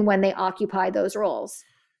 if and when they occupy those roles.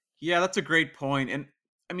 Yeah, that's a great point. And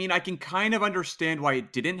I mean, I can kind of understand why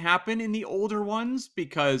it didn't happen in the older ones,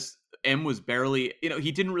 because M was barely,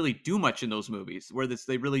 he didn't really do much in those movies, where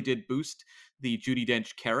they really did boost the Judi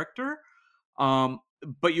Dench character.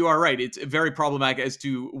 But you are right. It's very problematic as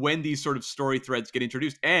to when these sort of story threads get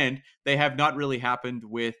introduced, and they have not really happened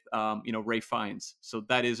with, Ralph Fiennes. So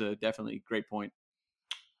that is a definitely great point.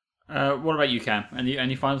 What about you, Cam?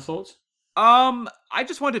 Any final thoughts? I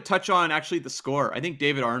just wanted to touch on actually the score. I think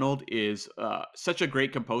David Arnold is such a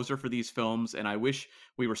great composer for these films, and I wish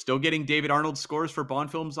we were still getting David Arnold scores for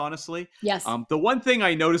Bond films, honestly. Yes. The one thing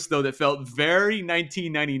I noticed, though, that felt very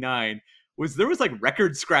 1999 was there was like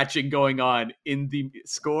record scratching going on in the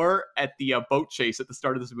score at the boat chase at the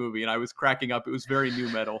start of this movie, and I was cracking up. It was very new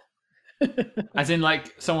metal. As in,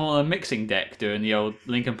 like, someone on a mixing deck doing the old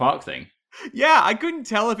Linkin Park thing. Yeah, I couldn't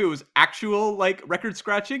tell if it was actual like record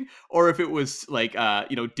scratching or if it was like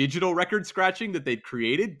digital record scratching that they'd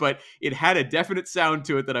created, but it had a definite sound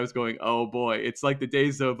to it that I was going, oh boy, it's like the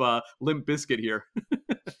days of Limp Bizkit here.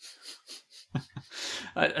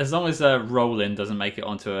 As long as Rollin' doesn't make it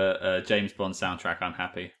onto a James Bond soundtrack, I'm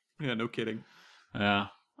happy. Yeah, no kidding. Yeah.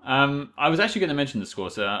 I was actually going to mention the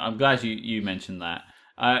score, so I'm glad you mentioned that.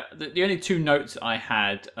 The only two notes I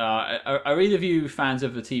had are either of you fans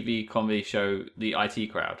of the TV comedy show The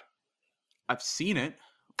IT Crowd? I've seen it.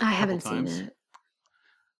 I haven't seen it.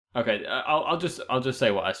 Okay, I'll just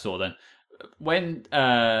say what I saw then. When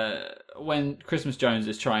Christmas Jones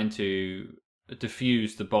is trying to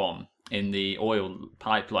defuse the bomb in the oil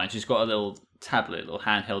pipeline, she's got a little tablet, little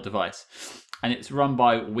handheld device, and it's run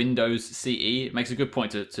by Windows CE. It makes a good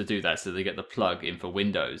point to do that, so they get the plug in for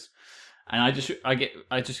Windows. And I just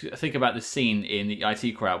think about the scene in The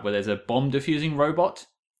IT Crowd where there's a bomb defusing robot,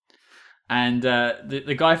 and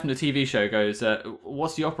the guy from the TV show goes,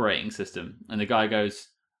 "What's the operating system?" And the guy goes,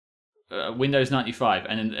 "Windows 95."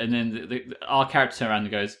 And then our character turns around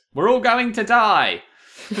and goes, "We're all going to die."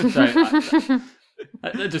 So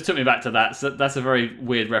that just took me back to that. So that's a very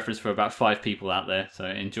weird reference for about 5 people out there. So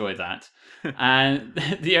enjoy that. And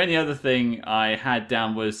the only other thing I had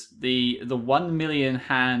down was the 1 million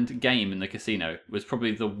hand game in the casino was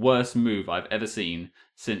probably the worst move I've ever seen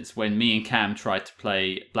since when me and Cam tried to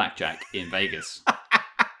play blackjack in Vegas.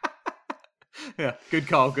 Yeah, good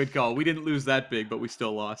call. We didn't lose that big, but we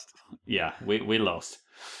still lost. Yeah, we lost.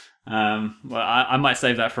 Well, I might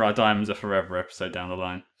save that for our Diamonds Are Forever episode down the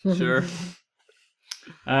line. Sure.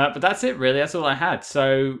 But that's it, really. That's all I had.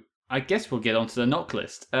 So I guess we'll get on to the knock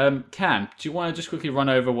list. Cam, do you want to just quickly run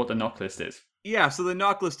over what the knock list is? Yeah, so the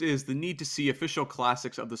knock list is the need to see official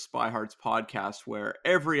classics of the Spy Hearts podcast, where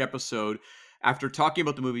every episode, after talking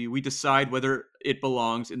about the movie, we decide whether it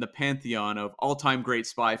belongs in the pantheon of all-time great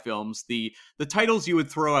spy films. The titles you would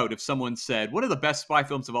throw out if someone said, what are the best spy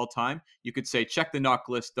films of all time? You could say, check the knock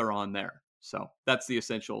list, they're on there. So that's the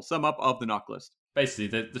essential sum up of the knock list. Basically,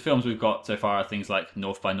 the films we've got so far are things like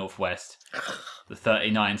North by Northwest, The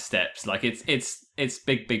 39 Steps. Like, it's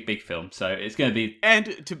big film. So it's going to be...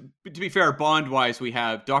 And to be fair, Bond-wise, we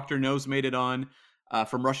have Dr. No's made it on,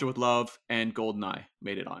 From Russia with Love, and GoldenEye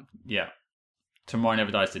made it on. Yeah. Tomorrow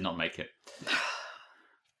Never Dies did not make it.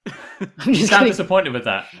 I'm just disappointed with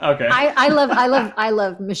that. Okay. I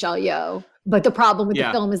love Michelle Yeoh, but the problem with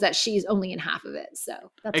the film is that she's only in half of it. So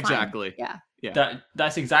that's exactly fine. Yeah.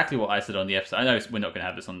 That's exactly what I said on the episode. I know we're not going to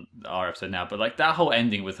have this on our episode now, but like that whole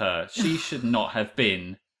ending with her, she should not have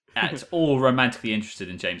been at all romantically interested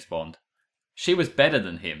in James Bond. She was better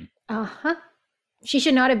than him. She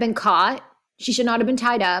should not have been caught. She should not have been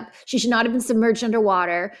tied up. She should not have been submerged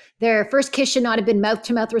underwater. Their first kiss should not have been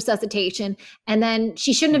mouth-to-mouth resuscitation. And then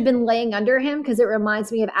she shouldn't have been laying under him, because it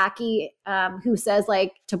reminds me of Aki, who says,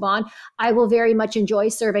 like, to Bond, I will very much enjoy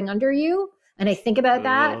serving under you. And I think about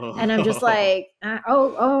that, and I'm just like,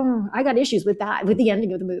 I got issues with that, with the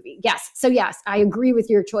ending of the movie. Yes. So yes, I agree with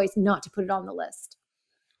your choice not to put it on the list.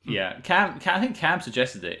 Yeah, I think Cam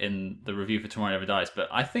suggested it in the review for Tomorrow Never Dies, but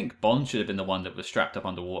I think Bond should have been the one that was strapped up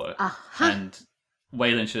underwater, and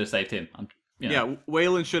Wayland should have saved him. Yeah,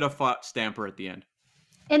 Wayland should have fought Stamper at the end.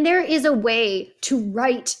 And there is a way to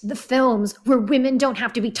write the films where women don't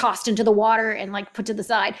have to be tossed into the water and like put to the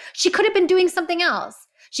side. She could have been doing something else.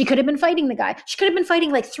 She could have been fighting the guy. She could have been fighting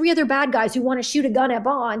like 3 other bad guys who want to shoot a gun at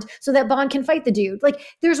Bond so that Bond can fight the dude. Like,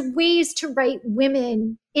 there's ways to write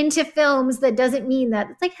women into films that doesn't mean that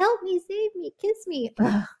it's like, help me, save me, kiss me.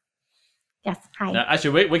 Ugh. Yes, hi. No,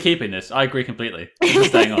 actually, we're keeping this. I agree completely. It's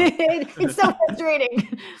staying on. It's so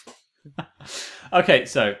frustrating. Okay,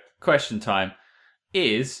 so question time.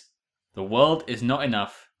 Is The World Is Not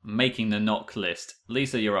Enough making the knock list?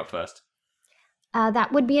 Lisa, you're up first.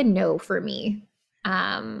 That would be a no for me.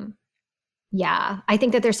 Yeah, I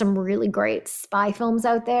think that there's some really great spy films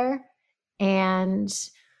out there, and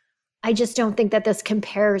I just don't think that this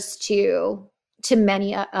compares to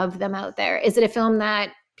many of them out there. Is it a film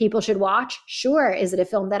that people should watch? Sure. Is it a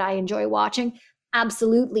film that I enjoy watching?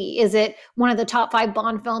 Absolutely. Is it one of the top 5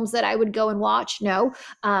 Bond films that I would go and watch? No.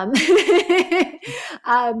 I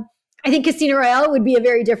think Casino Royale would be a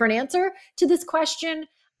very different answer to this question.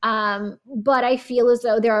 But I feel as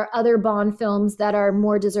though there are other Bond films that are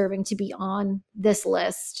more deserving to be on this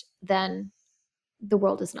list than The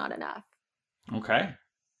World Is Not Enough. Okay.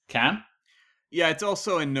 Cam? Yeah, it's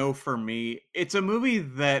also a no for me. It's a movie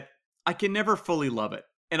that I can never fully love it.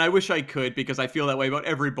 And I wish I could, because I feel that way about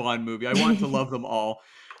every Bond movie. I want to love them all.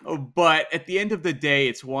 But at the end of the day,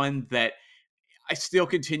 it's one that I still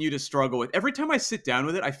continue to struggle with. Every time I sit down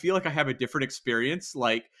with it, I feel like I have a different experience.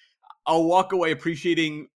 Like, I'll walk away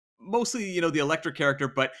appreciating mostly, the Electra character,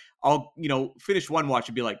 but I'll, finish one watch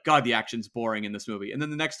and be like, God, the action's boring in this movie. And then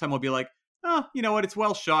the next time I'll be like, oh, you know what? It's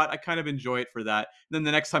well shot. I kind of enjoy it for that. And then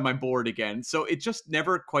the next time I'm bored again. So it just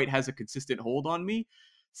never quite has a consistent hold on me.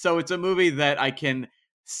 So it's a movie that I can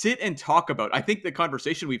sit and talk about. I think the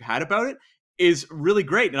conversation we've had about it is really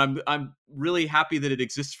great. And I'm really happy that it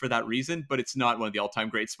exists for that reason, but it's not one of the all-time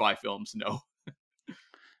great spy films. No.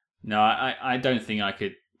 No, I don't think I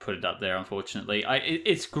could put it up there, unfortunately.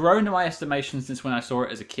 It's grown in my estimation since when I saw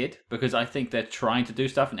it as a kid, because I think they're trying to do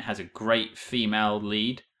stuff and it has a great female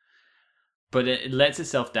lead. But it lets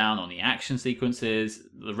itself down on the action sequences.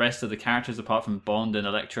 The rest of the characters, apart from Bond and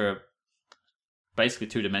Electra, are basically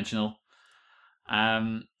two-dimensional.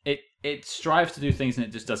 It strives to do things and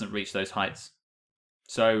it just doesn't reach those heights.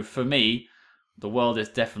 So for me, The World Is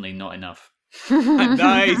Definitely Not Enough.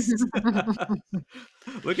 Nice.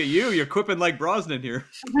 Look at you. You're quipping like Brosnan here.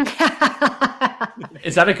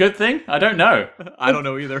 Is that a good thing? I don't know. I don't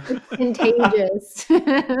know either. Contagious.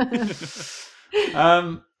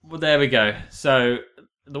 Well, there we go. So,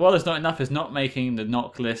 The World Is Not Enough is not making the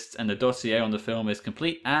knock list, and the dossier on the film is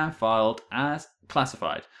complete and filed as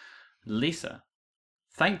classified. Lisa,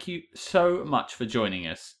 thank you so much for joining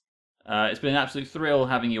us. It's been an absolute thrill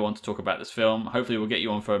having you on to talk about this film. Hopefully we'll get you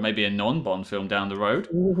on for maybe a non-Bond film down the road.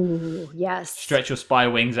 Ooh, yes. Stretch your spy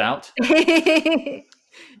wings out.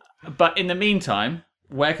 But in the meantime,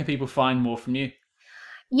 where can people find more from you?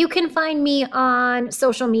 You can find me on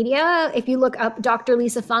social media. If you look up Dr.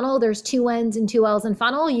 Lisa Funnel, there's 2 N's and 2 L's in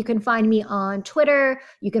Funnel. You can find me on Twitter.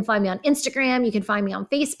 You can find me on Instagram. You can find me on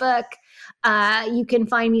Facebook. You can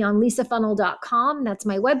find me on lisafunnel.com. That's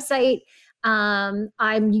my website. I'm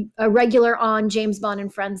a regular on James Bond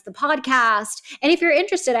and Friends, the podcast. And if you're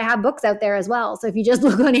interested, I have books out there as well. So if you just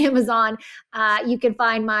look on Amazon, you can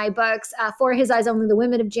find my books, For His Eyes Only, The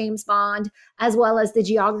Women of James Bond, as well as The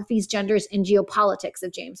Geographies, Genders, and Geopolitics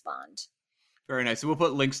of James Bond. Very nice. So we'll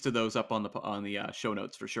put links to those up on the show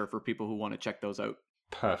notes for sure, for people who want to check those out.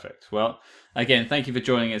 Perfect. Well, again, thank you for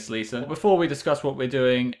joining us, Lisa. Before we discuss what we're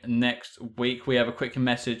doing next week, we have a quick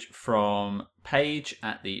message from Paige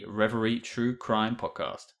at the Reverie True Crime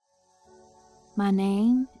Podcast. My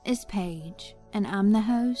name is Paige, and I'm the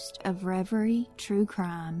host of Reverie True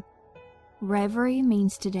Crime. Reverie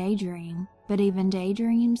means to daydream, but even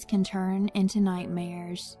daydreams can turn into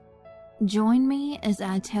nightmares. Join me as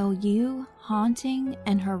I tell you haunting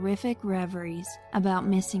and horrific reveries about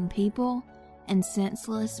missing people and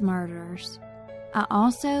senseless murders. I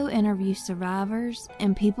also interview survivors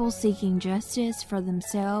and people seeking justice for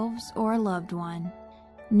themselves or a loved one.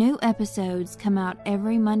 New episodes come out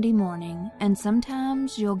every Monday morning, and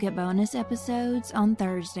sometimes you'll get bonus episodes on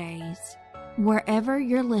Thursdays. Wherever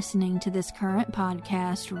you're listening to this current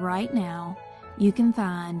podcast right now, you can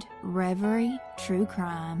find Reverie True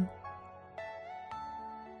Crime.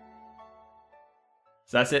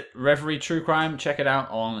 So that's it. Reverie True Crime. Check it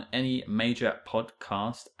out on any major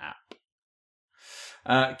podcast app.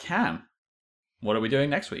 Cam, what are we doing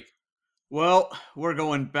next week? Well, we're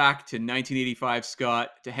going back to 1985, Scott,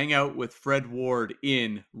 to hang out with Fred Ward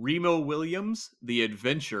in Remo Williams' The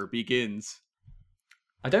Adventure Begins.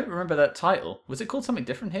 I don't remember that title. Was it called something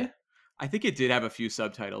different here? I think it did have a few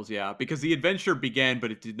subtitles, yeah, because the adventure began,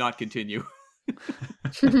 but it did not continue.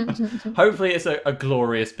 Hopefully it's a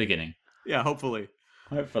glorious beginning. Yeah, hopefully.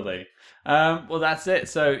 Hopefully. Well, that's it.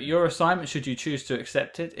 So your assignment, should you choose to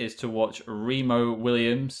accept it, is to watch Remo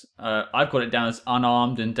Williams. I've got it down as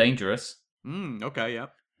Unarmed and Dangerous. Okay, yeah.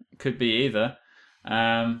 Could be either.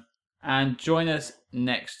 And join us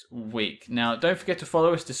next week. Now, don't forget to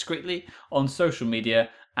follow us discreetly on social media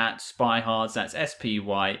at SpyHards. That's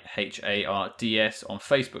SPYHARDS on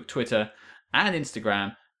Facebook, Twitter, and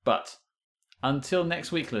Instagram. But until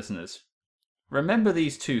next week, listeners, remember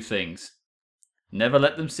these 2 things. Never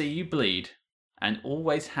let them see you bleed, and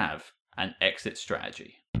always have an exit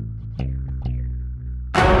strategy.